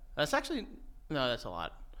 Okay. That's actually, no, that's a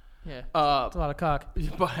lot. Yeah. It's a lot of cock.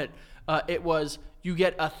 But it was, you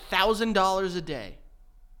get $1,000 a day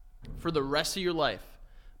for the rest of your life,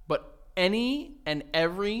 but any and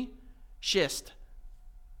every schist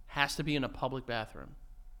has to be in a public bathroom.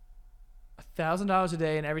 $1,000 a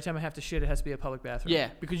day, and every time I have to shit, it has to be a public bathroom. Yeah,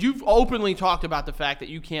 because you've openly talked about the fact that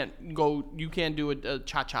you can't do a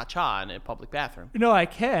cha-cha-cha in a public bathroom. No, I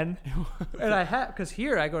can. And I have, because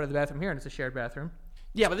here I go to the bathroom here, and it's a shared bathroom.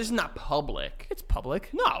 Yeah, but this is not public. It's public.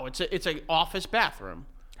 No, it's an office bathroom.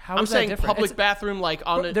 How I'm is that saying different? public bathroom like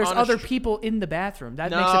on a... There's on a other people in the bathroom. That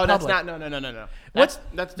makes it No, public. that's not... No.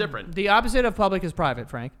 That's different. The opposite of public is private,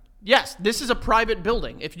 Frank. Yes, this is a private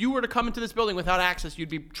building. If you were to come into this building without access, you'd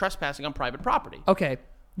be trespassing on private property. Okay.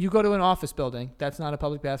 You go to an office building. That's not a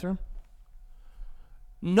public bathroom?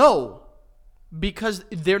 No, because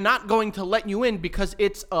they're not going to let you in because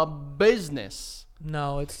it's a business.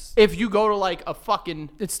 No, it's... If you go to like a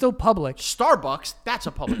fucking It's still public. Starbucks, that's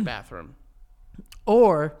a public bathroom.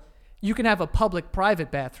 Or you can have a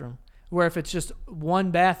public-private bathroom where if it's just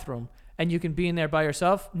one bathroom and you can be in there by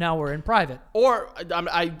yourself, now we're in private. Or,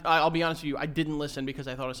 I'll be honest with you, I didn't listen because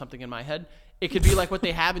I thought of something in my head. It could be like what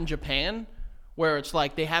they have in Japan, where it's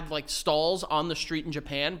like they have like stalls on the street in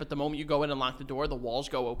Japan, but the moment you go in and lock the door, the walls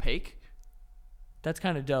go opaque. That's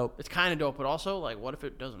kind of dope. It's kind of dope, but also, like, what if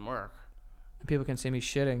it doesn't work? People can see me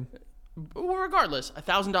shitting. Well, regardless,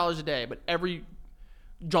 $1,000 a day, but every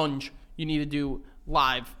junge you need to do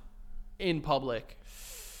live in public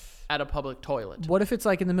at a public toilet. What if it's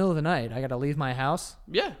like in the middle of the night? I got to leave my house?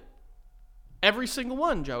 Yeah. Every single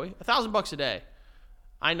one, Joey. $1,000 a day.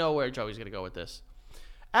 I know where Joey's going to go with this.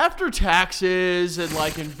 After taxes and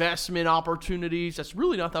like investment opportunities, that's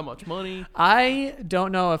really not that much money. I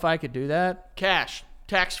don't know if I could do that. Cash.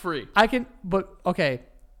 Tax free. I can, but okay.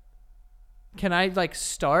 Can I like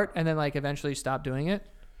start and then like eventually stop doing it?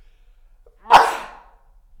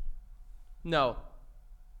 No.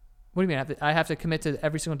 What do you mean? I have to commit to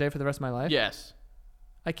every single day for the rest of my life? Yes.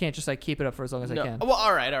 I can't just like keep it up for as long as I can. Well,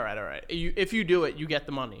 all right. If you do it, you get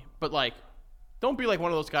the money. But like, don't be like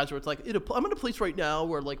one of those guys where it's like, I'm in a place right now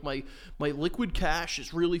where like my liquid cash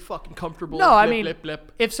is really fucking comfortable. No, I blip, mean, blip,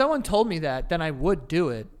 blip. if someone told me that, then I would do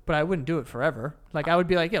it, but I wouldn't do it forever. Like I would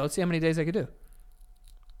be like, yeah, let's see how many days I could do.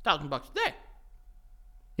 $1,000 a day.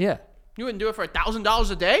 Yeah. You wouldn't do it for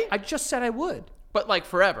 $1,000 a day? I just said I would. But like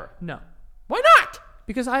forever. No. Why not?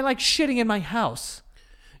 Because I like shitting in my house.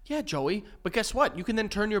 Yeah, Joey. But guess what? You can then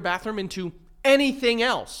turn your bathroom into anything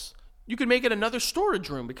else. You could make it another storage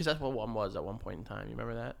room because that's what one was at one point in time. You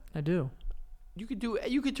remember that? I do. You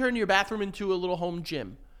could turn your bathroom into a little home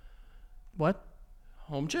gym. What?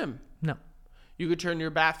 Home gym. No. You could turn your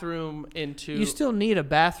bathroom into... You still need a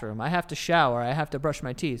bathroom. I have to shower. I have to brush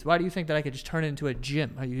my teeth. Why do you think that I could just turn it into a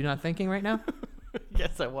gym? Are you not thinking right now?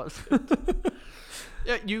 Yes, I was.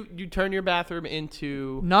 Yeah, you turn your bathroom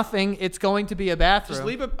into... Nothing. It's going to be a bathroom. Just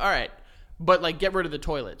leave it... All right. But, like, get rid of the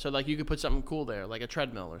toilet. So, like, you could put something cool there, like a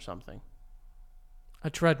treadmill or something. A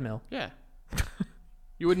treadmill. Yeah.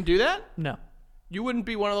 You wouldn't do that? No. You wouldn't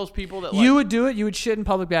be one of those people that, like... You would do it. You would shit in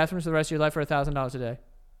public bathrooms for the rest of your life for $1,000 a day.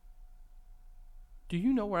 Do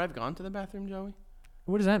you know where I've gone to the bathroom, Joey?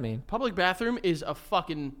 What does that mean? Public bathroom is a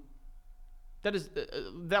fucking... That is...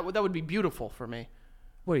 that would be beautiful for me.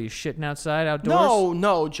 What, are you shitting outside, outdoors?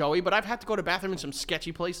 No, Joey, but I've had to go to bathroom in some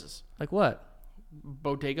sketchy places. Like what?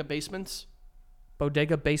 Bodega basements.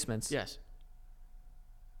 Bodega basements. Yes.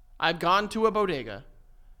 I've gone to a bodega,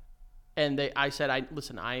 and I said,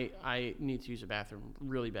 I need to use a bathroom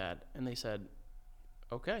really bad. And they said,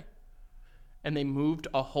 okay. And they moved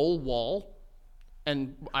a whole wall,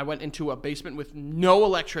 and I went into a basement with no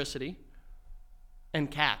electricity,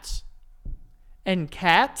 and cats. And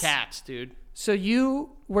cats? Cats, dude. So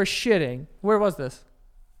you were shitting. Where was this?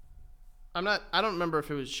 I don't remember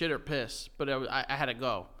if it was shit or piss, but I had to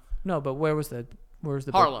go. No, but where was the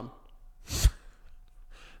Harlem.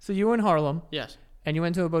 So you were in Harlem. Yes. And you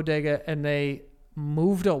went to a bodega and they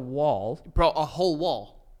moved a wall. Bro, a whole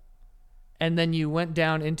wall. And then you went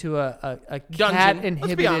down into a Dungeon. cat inhibited...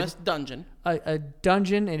 Let's be honest, dungeon. A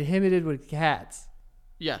dungeon inhibited with cats.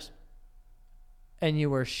 Yes. And you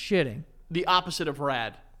were shitting. The opposite of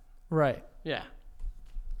rad. Right. Yeah.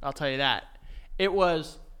 I'll tell you that. It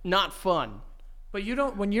was not fun. But you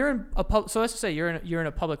don't when you're in a pub. So let's say you're in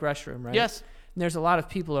a public restroom, right? Yes. And there's a lot of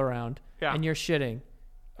people around, Yeah. and you're shitting.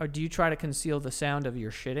 Or do you try to conceal the sound of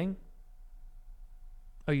your shitting?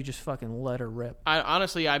 Or you just fucking let her rip?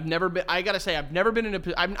 Honestly, I've never been. I gotta say, I've never been in a.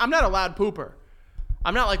 I'm not a loud pooper.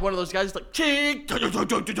 I'm not like one of those guys that's like ching,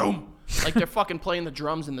 like they're fucking playing the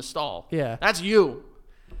drums in the stall. Yeah. That's you.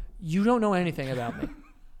 You don't know anything about me.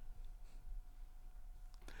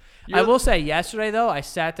 You're- I will say, yesterday though, I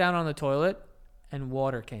sat down on the toilet, and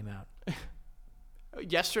water came out.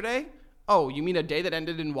 Yesterday? Oh, you mean a day that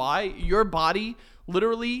ended in Y? Your body,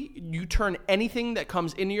 literally, you turn anything that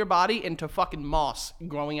comes into your body into fucking moss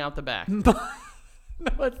growing out the back.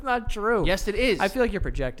 No, it's not true. Yes, it is. I feel like you're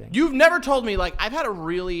projecting. You've never told me, like, I've had a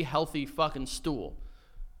really healthy fucking stool.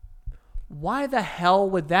 Why the hell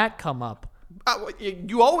would that come up?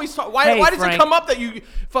 You always talk. Why Hey, does Frank. it come up that you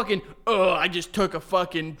fucking, I just took a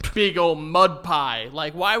fucking big old mud pie?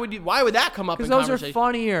 Like, why would that come up in Because those conversation? are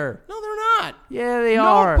funnier. No, they're not. Yeah, they No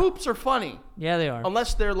are. poops are funny. Yeah, they are.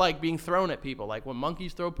 Unless they're, like, being thrown at people. Like, when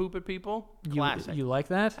monkeys throw poop at people. Classic. You like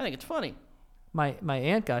that? I think it's funny. My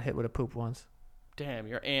aunt got hit with a poop once. Damn,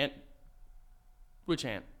 your aunt. Which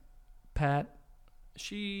aunt? Pat,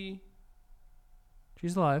 She's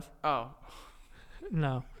alive. Oh,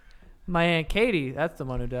 No. My Aunt Katie, that's the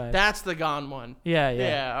one who died. that's the gone one. Yeah.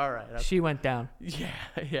 Yeah, all right. She went down.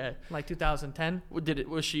 Yeah. Like 2010?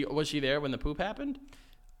 Was she there when the poop happened?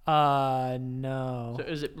 No. So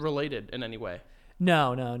is it related in any way?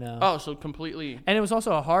 No. Oh, so completely. And it was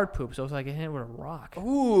also a hard poop, so it was like it hit with a rock.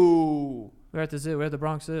 Ooh. We were at the zoo. We were at the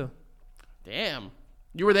Bronx Zoo. Damn.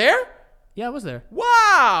 You were there? Yeah, I was there.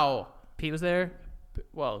 Wow. Pete was there.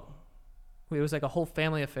 Well, It was like a whole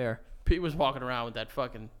family affair. Pete was walking around with that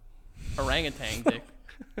fucking orangutan dick.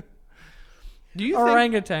 Do you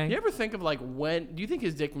Orangutan. You ever think of like when? Do you think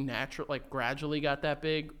his dick gradually got that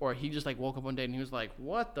big, or he just like woke up one day and he was like,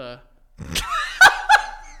 "What the?"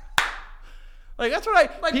 Like that's what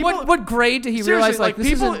I Like people, what grade did he realize? Like this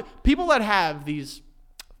people isn't people that have these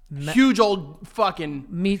huge old fucking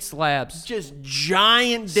meat slabs, just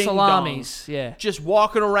giant ding salamis. Yeah, just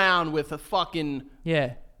walking around with a fucking.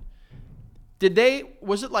 yeah.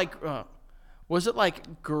 Was it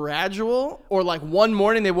like gradual, or like one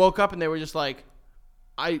morning they woke up and they were just like,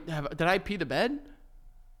 did I pee the bed?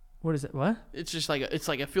 What is it? What? It's just like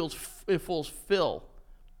it feels fill.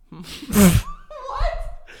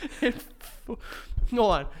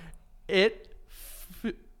 Hold on.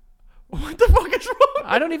 What the fuck is wrong?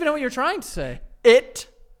 I don't even know what you're trying to say. It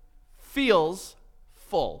feels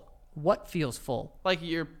full, What feels full? like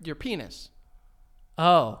your penis.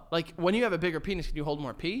 Oh, Like when you have a bigger penis, can you hold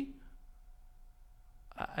more pee?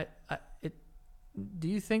 Do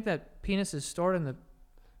you think that penis is stored in the?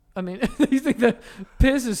 I mean, do you think that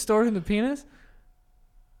piss is stored in the penis?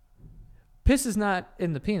 Piss is not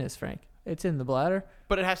in the penis, Frank. It's in the bladder.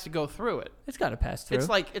 But it has to go through it. It's got to pass through.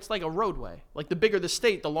 It's like a roadway. Like the bigger the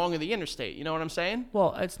state, the longer the interstate. You know what I'm saying?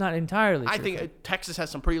 Well, it's not entirely true. I think Texas has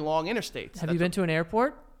some pretty long interstates. Have you been to an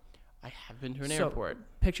airport? I have been to an So, airport.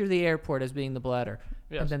 Picture the airport as being the bladder,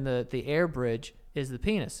 Yes. and then the air bridge is the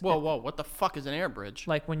penis. Whoa, what the fuck is an air bridge?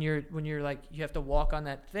 Like when you're like you have to walk on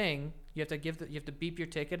that thing, you have to beep your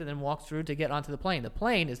ticket and then walk through to get onto the plane. The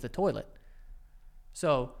plane is the toilet.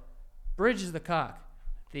 So, bridge is the cock.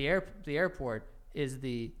 The airport is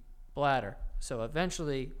the bladder. So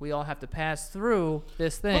eventually we all have to pass through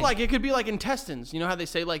this thing. But like it could be like intestines. You know how they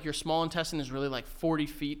say like your small intestine is really like 40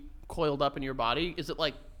 feet coiled up in your body? Is it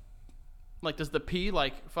like does the pee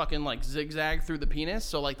like fucking like zigzag through the penis?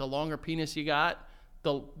 So like the longer penis you got,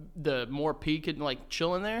 the more pee could like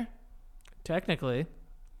chill in there? Technically.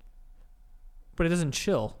 But it doesn't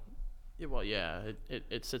chill. Yeah, well, yeah,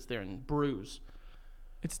 it sits there and brews.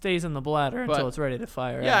 It stays in the bladder But- until it's ready to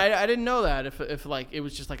fire Yeah, out. I didn't know that. If like it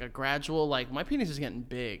was just like a gradual, like my penis is getting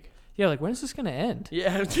big. Yeah, like when is this gonna end?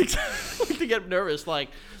 Yeah, exactly. To get nervous, like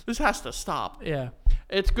this has to stop. Yeah.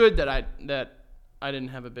 It's good that I didn't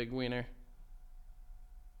have a big wiener,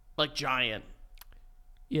 like giant.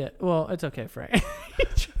 Yeah. Well, it's okay, Frank. You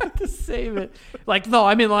tried to save it. Like no,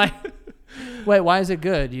 I mean like. Wait, why is it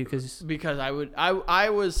good? Because Because I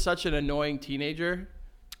was such an annoying teenager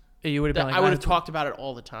you would have that been like I would have talked about it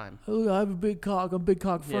all the time. Oh, I have a big cock. I'm big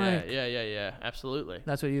cock Frank. Yeah, absolutely.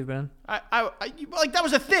 That's what you've been. I like that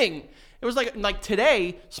was a thing. It was like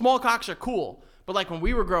today, small cocks are cool, but like when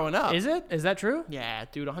we were growing up, Is it? Is that true? yeah,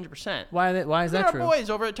 dude, 100%. Why is There that are true?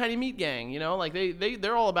 boys over at Tiny Meat Gang, you know, like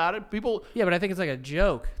they're all about it. People, Yeah, but I think it's like a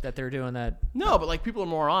joke that they're doing that. no, but like people are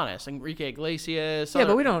more honest. Enrique Iglesias. Yeah,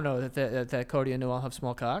 but we don't know that Cody and Noel have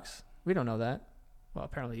small cocks. We don't know that. Well,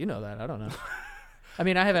 apparently you know that. I don't know. I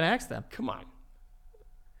mean, I haven't asked them. Come on.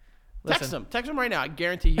 Listen. Text him right now. I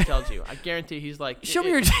guarantee he tells you. I guarantee he's like, Show me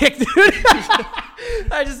your dick, dude.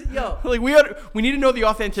 I just, yo. Like we need to know the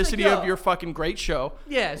authenticity It's like, of your fucking great show.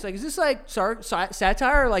 Yeah, it's like, is this like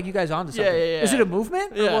satire or like you guys onto something? Yeah. Is it a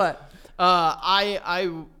movement or what? I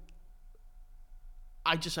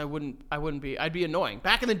wouldn't be. I'd be annoying.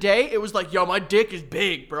 Back in the day, it was like, yo, my dick is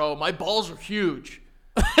big, bro. My balls are huge.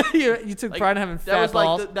 You took pride in having fat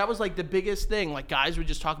balls. That was like the biggest thing. Like guys would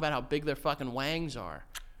just talk about how big their fucking wangs are.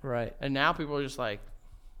 Right. And now people are just like,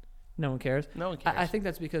 no one cares. No one cares. I think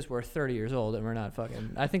that's because we're 30 years old and we're not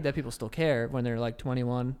fucking. I think that people still care when they're like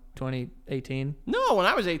 21, 20, 18. No, when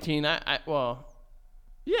I was 18, no.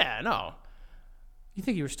 You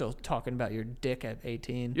think you were still talking about your dick at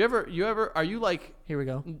 18? You ever, are you like. Here we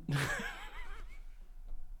go.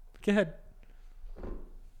 Go ahead.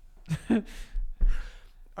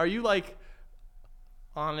 Are you like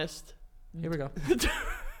honest? Here we go.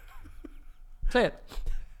 Say it.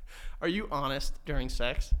 Are you honest during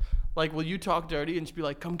sex? Like, will you talk dirty and just be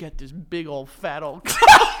like, come get this big old fat old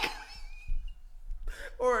cock?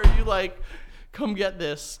 Or are you like, come get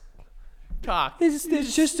this cock? It's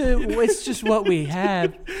just what we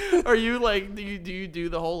have. Are you like, do you do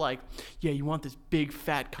the whole like, yeah, you want this big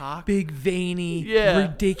fat cock? Big veiny, Yeah.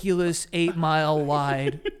 ridiculous 8 mile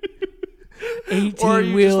wide, Or are you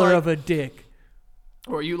 18-wheeler just like- of a dick.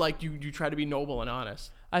 Or are you like, you try to be noble and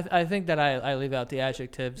honest? I think that I leave out the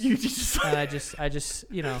adjectives. You just and I just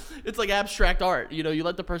It's like abstract art. You know, you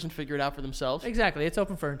let the person figure it out for themselves. exactly. It's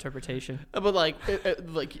open for interpretation. But like,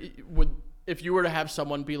 if you were to have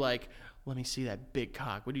someone be like, let me see that big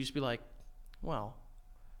cock, would you just be like, well,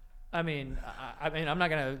 I mean, I'm not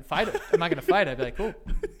gonna fight it. I'm not gonna fight it. I'd be like, cool,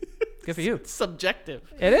 good for you. it's subjective.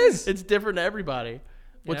 It is. It's different to everybody.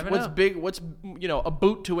 never What's know. big? What's a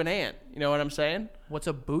boot to an ant? You know what I'm saying? What's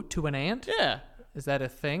a boot to an ant? Yeah, Is that a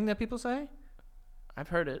thing that people say? I've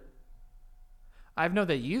heard it. I know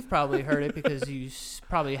that you've probably heard it because you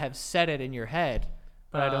probably have said it in your head,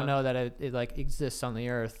 but I don't know that it like exists on the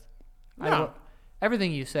earth. No.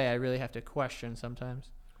 Everything you say, I really have to question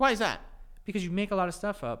sometimes Why is that? because you make a lot of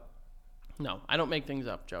stuff up. No, I don't make things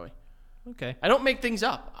up, Joey. Okay, I don't make things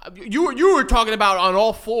up. You were talking about on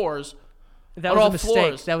all fours. that On was all a mistake.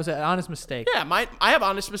 floors. That was an honest mistake. Yeah, I have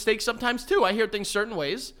honest mistakes sometimes too. I hear things certain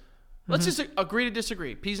ways. Let's Mm-hmm. just agree to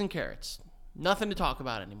disagree. Peas and carrots. Nothing to talk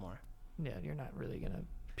about anymore. Yeah, you're not really gonna.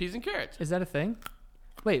 Peas and carrots. Is that a thing?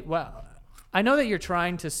 Wait, wow. I know that you're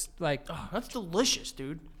trying to like. Oh, that's delicious,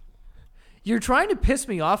 dude. You're trying to piss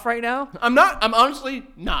me off right now. I'm not. I'm honestly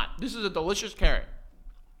not. This is a delicious carrot.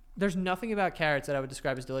 There's nothing about carrots that I would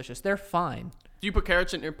describe as delicious. They're fine. Do you put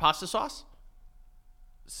carrots in your pasta sauce?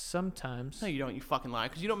 Sometimes. No, you don't. You fucking lie.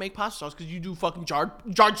 Because you don't make pasta sauce. Because you do fucking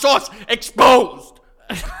jarred sauce. Exposed.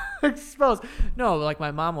 Exposed. No, like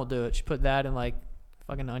my mom will do it. She put that in like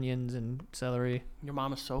fucking onions and celery. Your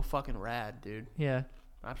mom is so fucking rad, dude. Yeah,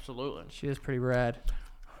 Absolutely. she is pretty rad.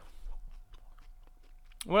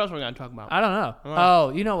 What else are we gonna talk about? I don't know. Oh,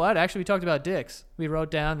 you know what? Actually, we talked about dicks. We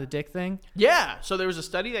wrote down the dick thing. Yeah. So there was a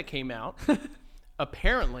study that came out.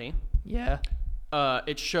 Apparently, Yeah.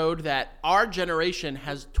 it showed that our generation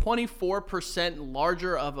has 24%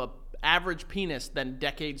 larger of a average penis than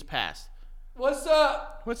decades past. What's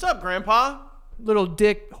up, What's up, Grandpa? little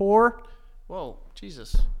dick whore? Whoa,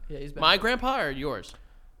 Jesus. Yeah, he's been. My grandpa or yours?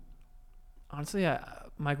 Honestly,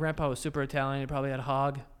 my grandpa was super Italian. He probably had a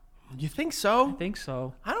hog. You think so? I think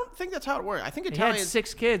so. I don't think that's how it works. I think He had Italians.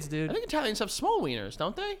 6 kids, I dude. think Italians have small wieners,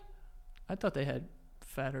 don't they? I thought they had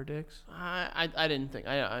fatter dicks. I didn't think.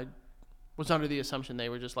 I was under the assumption they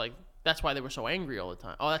were just like. That's why they were so angry all the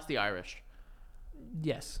time. Oh, that's the Irish.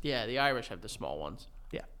 Yes. Yeah, the Irish have the small ones.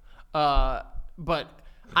 Yeah. But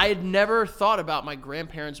I had never thought about my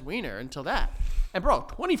grandparents' wiener until that. And bro,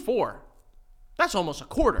 24. That's almost a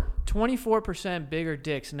quarter. 24% bigger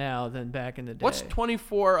dicks now than back in the day. What's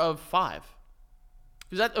 24 of 5?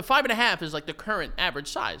 Because that 5.5 is like the current average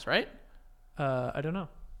size, right? I don't know.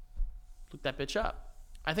 Look that bitch up.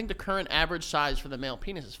 I think the current average size for the male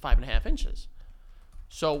penis is 5.5 inches.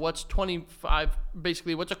 So what's 25?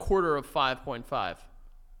 Basically, what's a quarter of 5.5?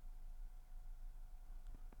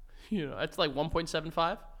 You know, that's like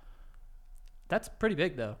 1.75. That's pretty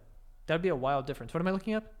big, though. That'd be a wild difference. What am I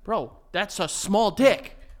looking up? Bro, that's a small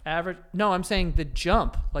dick. Average. No, I'm saying the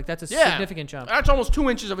jump. Like, that's a Yeah. significant jump. That's almost 2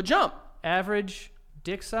 inches of a jump. Average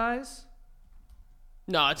dick size,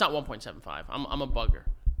 No, it's not 1.75. I'm a bugger.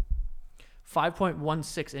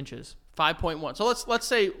 5.16 inches. 5.1. So let's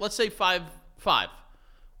say 5.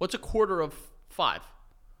 What's a quarter of 5?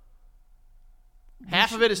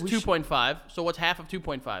 Half of it is 2.5. So what's half of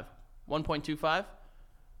 2.5? 1.25?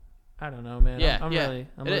 I don't know, man. Yeah, I'm yeah. really,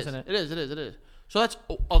 I'm It is. losing it. It is. So that's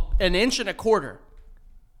an inch and a quarter.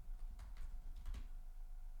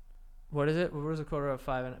 What is it? What was a quarter of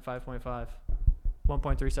 5.5?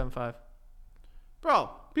 1.375. Bro,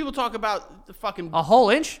 people talk about the fucking... A whole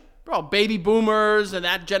inch? Bro, baby boomers and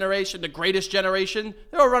that generation, the greatest generation,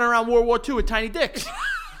 they were running around World War II with tiny dicks.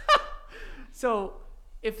 So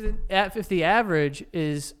if the average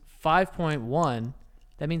is 5.1,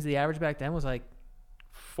 that means the average back then was like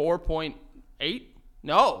 4.8?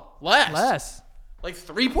 No, less. less. Like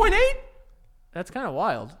 3.8? That's kind of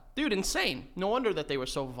wild. Dude, insane. No wonder that they were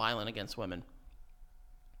so violent against women.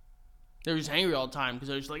 They were just angry all the time because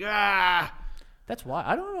they're just like, ah. That's why.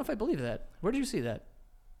 I don't know if I believe that. Where did you see that?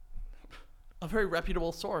 A very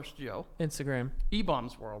reputable source, Joe. Instagram.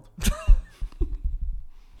 E-Bombs World.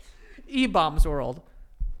 E-Bombs World.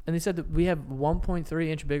 And they said that we have 1.3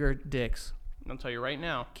 inch bigger dicks. I'll tell you right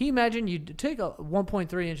now. Can you imagine you take a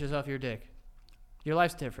 1.3 inches off your dick? Your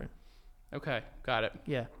life's different. Okay, got it.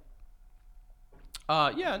 Yeah.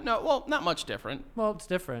 Yeah, no, well, not much different. Well, it's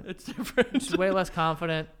different. It's different. It's way less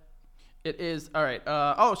confident. It is. All right.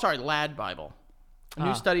 Sorry, Lad Bible. A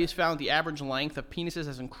new study has found the average length of penises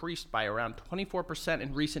has increased by around 24%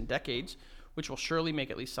 in recent decades, which will surely make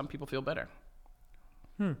at least some people feel better.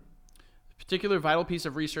 A particular vital piece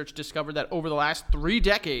of research discovered that over the last 3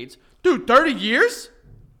 decades, dude, 30 years?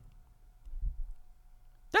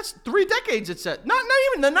 That's 3 decades, it said. Not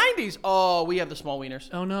even the 90s. Oh, we have the small wieners.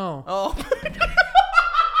 Oh, no. Oh.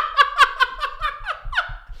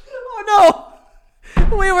 Oh,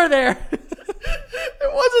 no. We were there.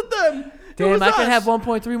 It wasn't them. Damn, I can have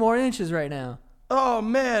 1.3 more inches right now. Oh,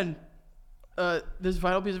 man. This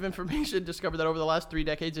vital piece of information discovered that over the last 3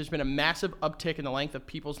 decades, there's been a massive uptick in the length of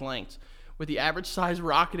people's lengths, with the average size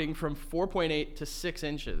rocketing from 4.8 to 6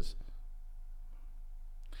 inches.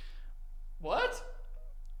 What?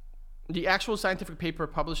 The actual scientific paper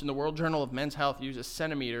published in the World Journal of Men's Health uses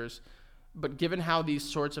centimeters, but given how these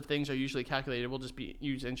sorts of things are usually calculated, we'll just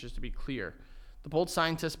use inches to be clear. The bold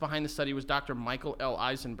scientist behind the study was Dr. Michael L.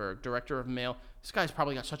 Eisenberg, director of Mayo. This guy's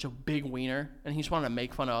probably got such a big wiener, and he just wanted to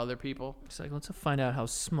make fun of other people. It's like, let's find out how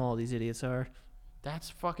small these idiots are. That's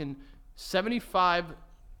fucking 75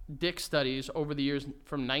 dick studies over the years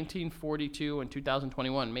from 1942 and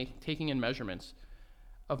 2021, taking in measurements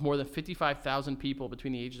of more than 55,000 people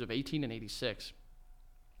between the ages of 18 and 86.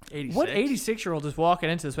 86? What 86-year-old is walking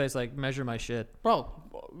into this place like, measure my shit? Bro,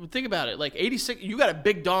 think about it. Like 86, you got a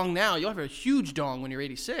big dong now. You'll have a huge dong when you're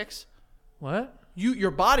 86. What? Your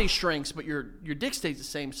body shrinks, but your dick stays the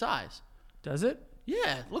same size. Does it?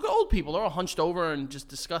 Yeah. Look at old people. They're all hunched over and just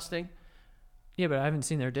disgusting. Yeah, but I haven't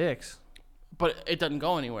seen their dicks. But it doesn't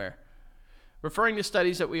go anywhere. Referring to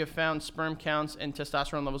studies that we have found sperm counts and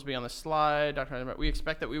testosterone levels be on the slide, we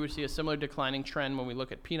expect that we would see a similar declining trend when we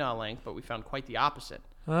look at penile length, but we found quite the opposite.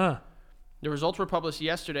 The results were published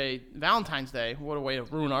yesterday, Valentine's Day. What a way to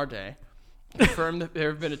ruin our day. Confirmed that there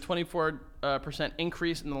have been a 24%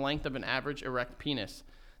 increase in the length of an average erect penis.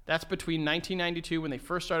 That's between 1992 when they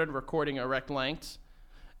first started recording erect lengths.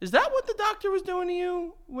 Is that what the doctor was doing to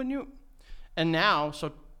you when you... And now,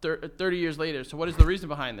 so 30 years later, so what is the reason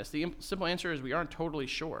behind this? The simple answer is we aren't totally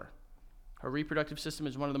sure. Our reproductive system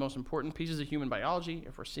is one of the most important pieces of human biology.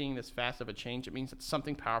 If we're seeing this fast of a change, it means that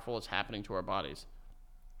something powerful is happening to our bodies.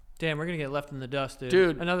 Damn, we're going to get left in the dust, dude.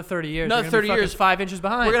 Dude. Another 30 years. Another we're 30 be years. 5 inches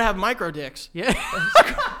behind. We're going to have micro dicks. Yeah.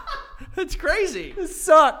 It's crazy. This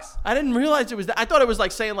sucks. I didn't realize it was that. I thought it was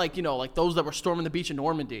like saying like, you know, like those that were storming the beach in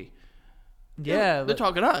Normandy. Yeah. They're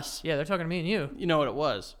talking to us. Yeah, they're talking to me and you. You know what it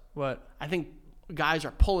was? What? I think guys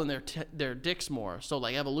are pulling their dicks more. So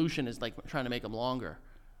like evolution is like trying to make them longer.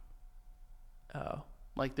 Oh.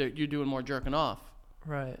 Like you're doing more jerking off.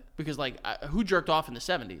 Right. Because like who jerked off in the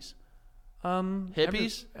 70s?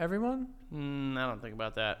 Hippies? Everyone? I don't think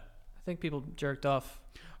about that. I think people jerked off.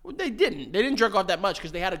 Well, they didn't. They didn't jerk off that much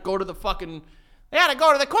because they had to go to the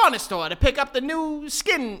corner store to pick up the new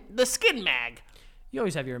skin mag. You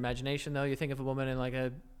always have your imagination, though. You think of a woman in like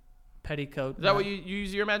a petticoat. Is that what you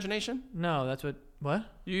use your imagination? No, that's what. What?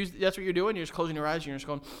 That's what you're doing? You're just closing your eyes and you're just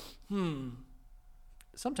going,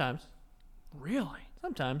 Sometimes. Really?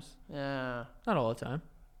 Sometimes. Yeah. Not all the time.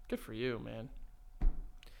 Good for you, man.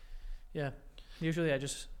 Yeah. Usually I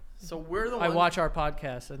just. So we're the I ones. watch our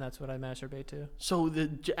podcast and that's what I masturbate to. So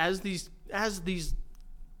as these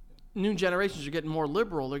new generations are getting more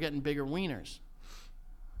liberal, they're getting bigger wieners.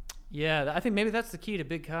 Yeah, I think maybe that's the key to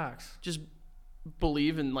big cocks. Just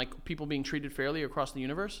believe in like people being treated fairly across the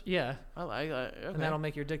universe. Yeah. I like that. Okay. And that'll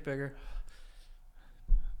make your dick bigger.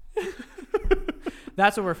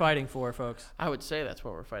 That's what we're fighting for, folks. I would say that's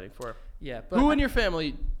what we're fighting for. Yeah. But Who in your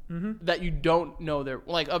family that you don't know their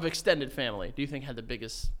like of extended family do you think had the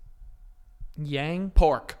biggest Yang,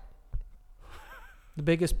 Pork. the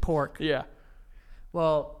biggest pork. Yeah.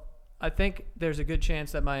 Well, I think there's a good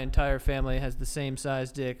chance that my entire family has the same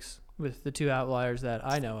size dicks, with the 2 outliers that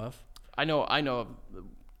I know of. I know of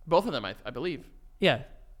both of them, I believe. Yeah.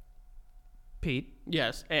 Pete.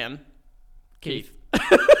 Yes, and Keith.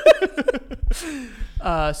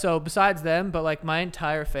 So besides them, but like my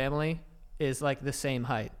entire family is like the same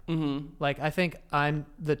height. Mm-hmm. Like I think I'm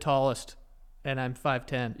the tallest, and I'm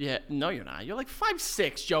 5'10". Yeah, no, you're not. You're like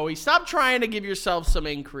 5'6", Joey. Stop trying to give yourself some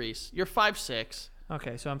increase. You're 5'6".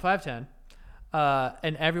 Okay, so I'm 5'10".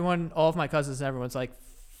 And everyone, all of my cousins, everyone's like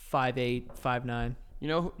 5'8", 5'9".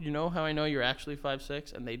 You know how I know you're actually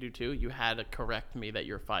 5'6", and they do too? You had to correct me that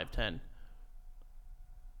you're 5'10".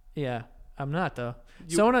 Yeah, I'm not though.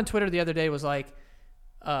 Someone on Twitter the other day was like,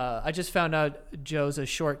 I just found out Joe's a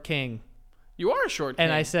short king. You are a short king.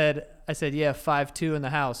 And I said, yeah, 5'2" in the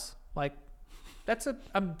house. Like,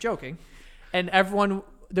 I'm joking. And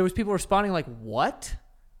there was people responding like, what?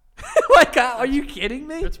 Like, are you kidding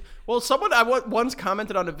me? Well, someone once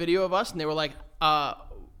commented on a video of us, and they were like,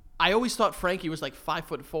 I always thought Frankie was like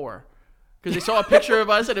 5'4", because they saw a picture of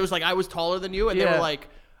us, and it was like I was taller than you, and they were like,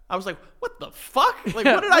 I was like, what the fuck? Like,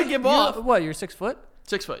 what did I give off? What, you're 6 foot?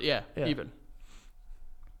 6 foot, yeah.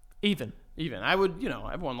 Even. I would,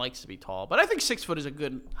 everyone likes to be tall, but I think 6 foot is a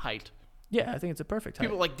good height. Yeah, I think it's a perfect height.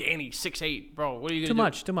 People like Danny, 6'8", bro. What are you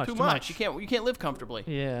gonna do? Too much. You can't live comfortably.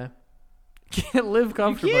 Yeah. Can't live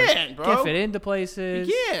comfortably. You can't, bro. Can't fit into places.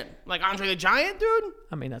 You can't. Like Andre the Giant, dude.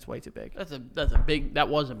 I mean, that's way too big. That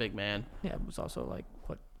was a big man. Yeah, it was also like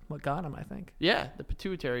what got him, I think. Yeah, the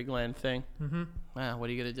pituitary gland thing. Mm-hmm. Wow, what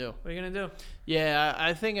are you gonna do? What are you gonna do? Yeah,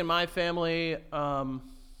 I think in my family,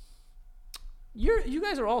 you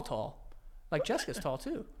guys are all tall. Like Jessica's tall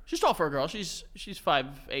too. She's tall for a girl. She's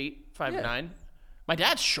 5'8", 5'9". My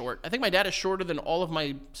dad's short. I think my dad is shorter than all of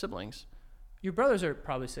my siblings. Your brothers are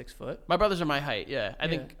probably 6 foot. My brothers are my height. Yeah, I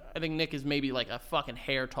think Nick is maybe like a fucking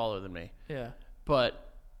hair taller than me. Yeah.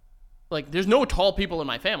 But like, there's no tall people in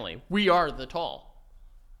my family. We are the tall.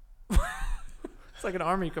 It's like an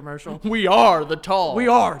army commercial. We are the tall. We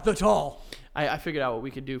are the tall. I figured out what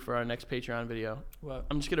we could do for our next Patreon video. What?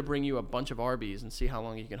 I'm just gonna bring you a bunch of Arby's and see how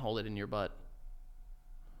long you can hold it in your butt.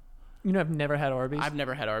 You know, I've never had Arby's. I've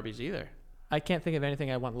never had Arby's either. I can't think of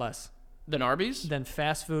anything I want less Than Arby's? than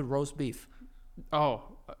fast food roast beef. Oh,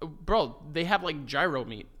 bro, they have like gyro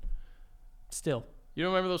meat. Still. You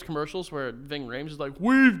don't remember those commercials where Ving Rhames is like,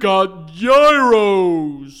 "We've got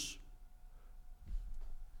gyros."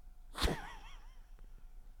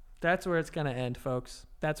 That's where it's going to end, folks.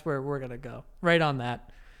 That's where we're going to go. Right on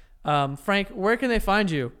that. Frank, where can they find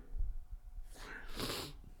you?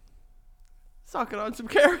 Sucking on some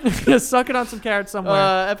carrots. Sucking on some carrots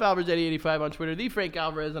somewhere. F Alvarez8085 on Twitter, the Frank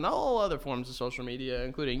Alvarez, and all other forms of social media,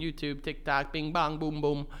 including YouTube, TikTok, Bing Bong Boom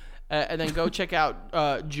Boom, and then go check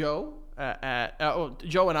out Joe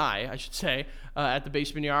Joe and I should say, at the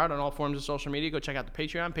Basement Yard on all forms of social media. Go check out the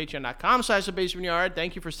Patreon, patreon.com/the Basement Yard.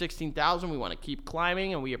 Thank you for 16,000. We want to keep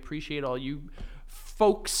climbing, and we appreciate all you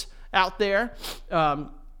folks out there.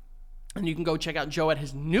 And you can go check out Joe at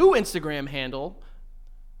his new Instagram handle.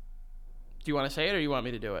 Do you want to say it, or you want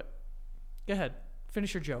me to do it? Go ahead.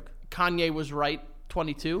 Finish your joke. Kanye was right,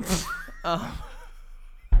 22.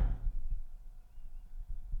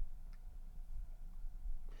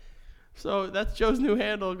 So that's Joe's new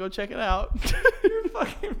handle. Go check it out. You're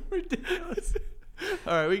fucking ridiculous.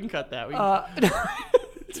 All right, we can cut that.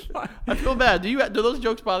 It's fine. I feel bad. Do those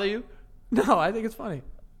jokes bother you? No, I think it's funny.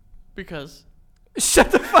 Because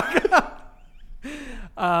shut the fuck up.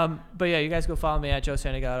 But yeah, you guys go follow me at Joe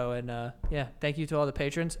Santagato, and yeah, thank you to all the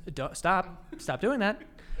patrons. Stop doing that.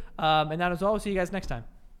 And that is all. We'll see you guys next time.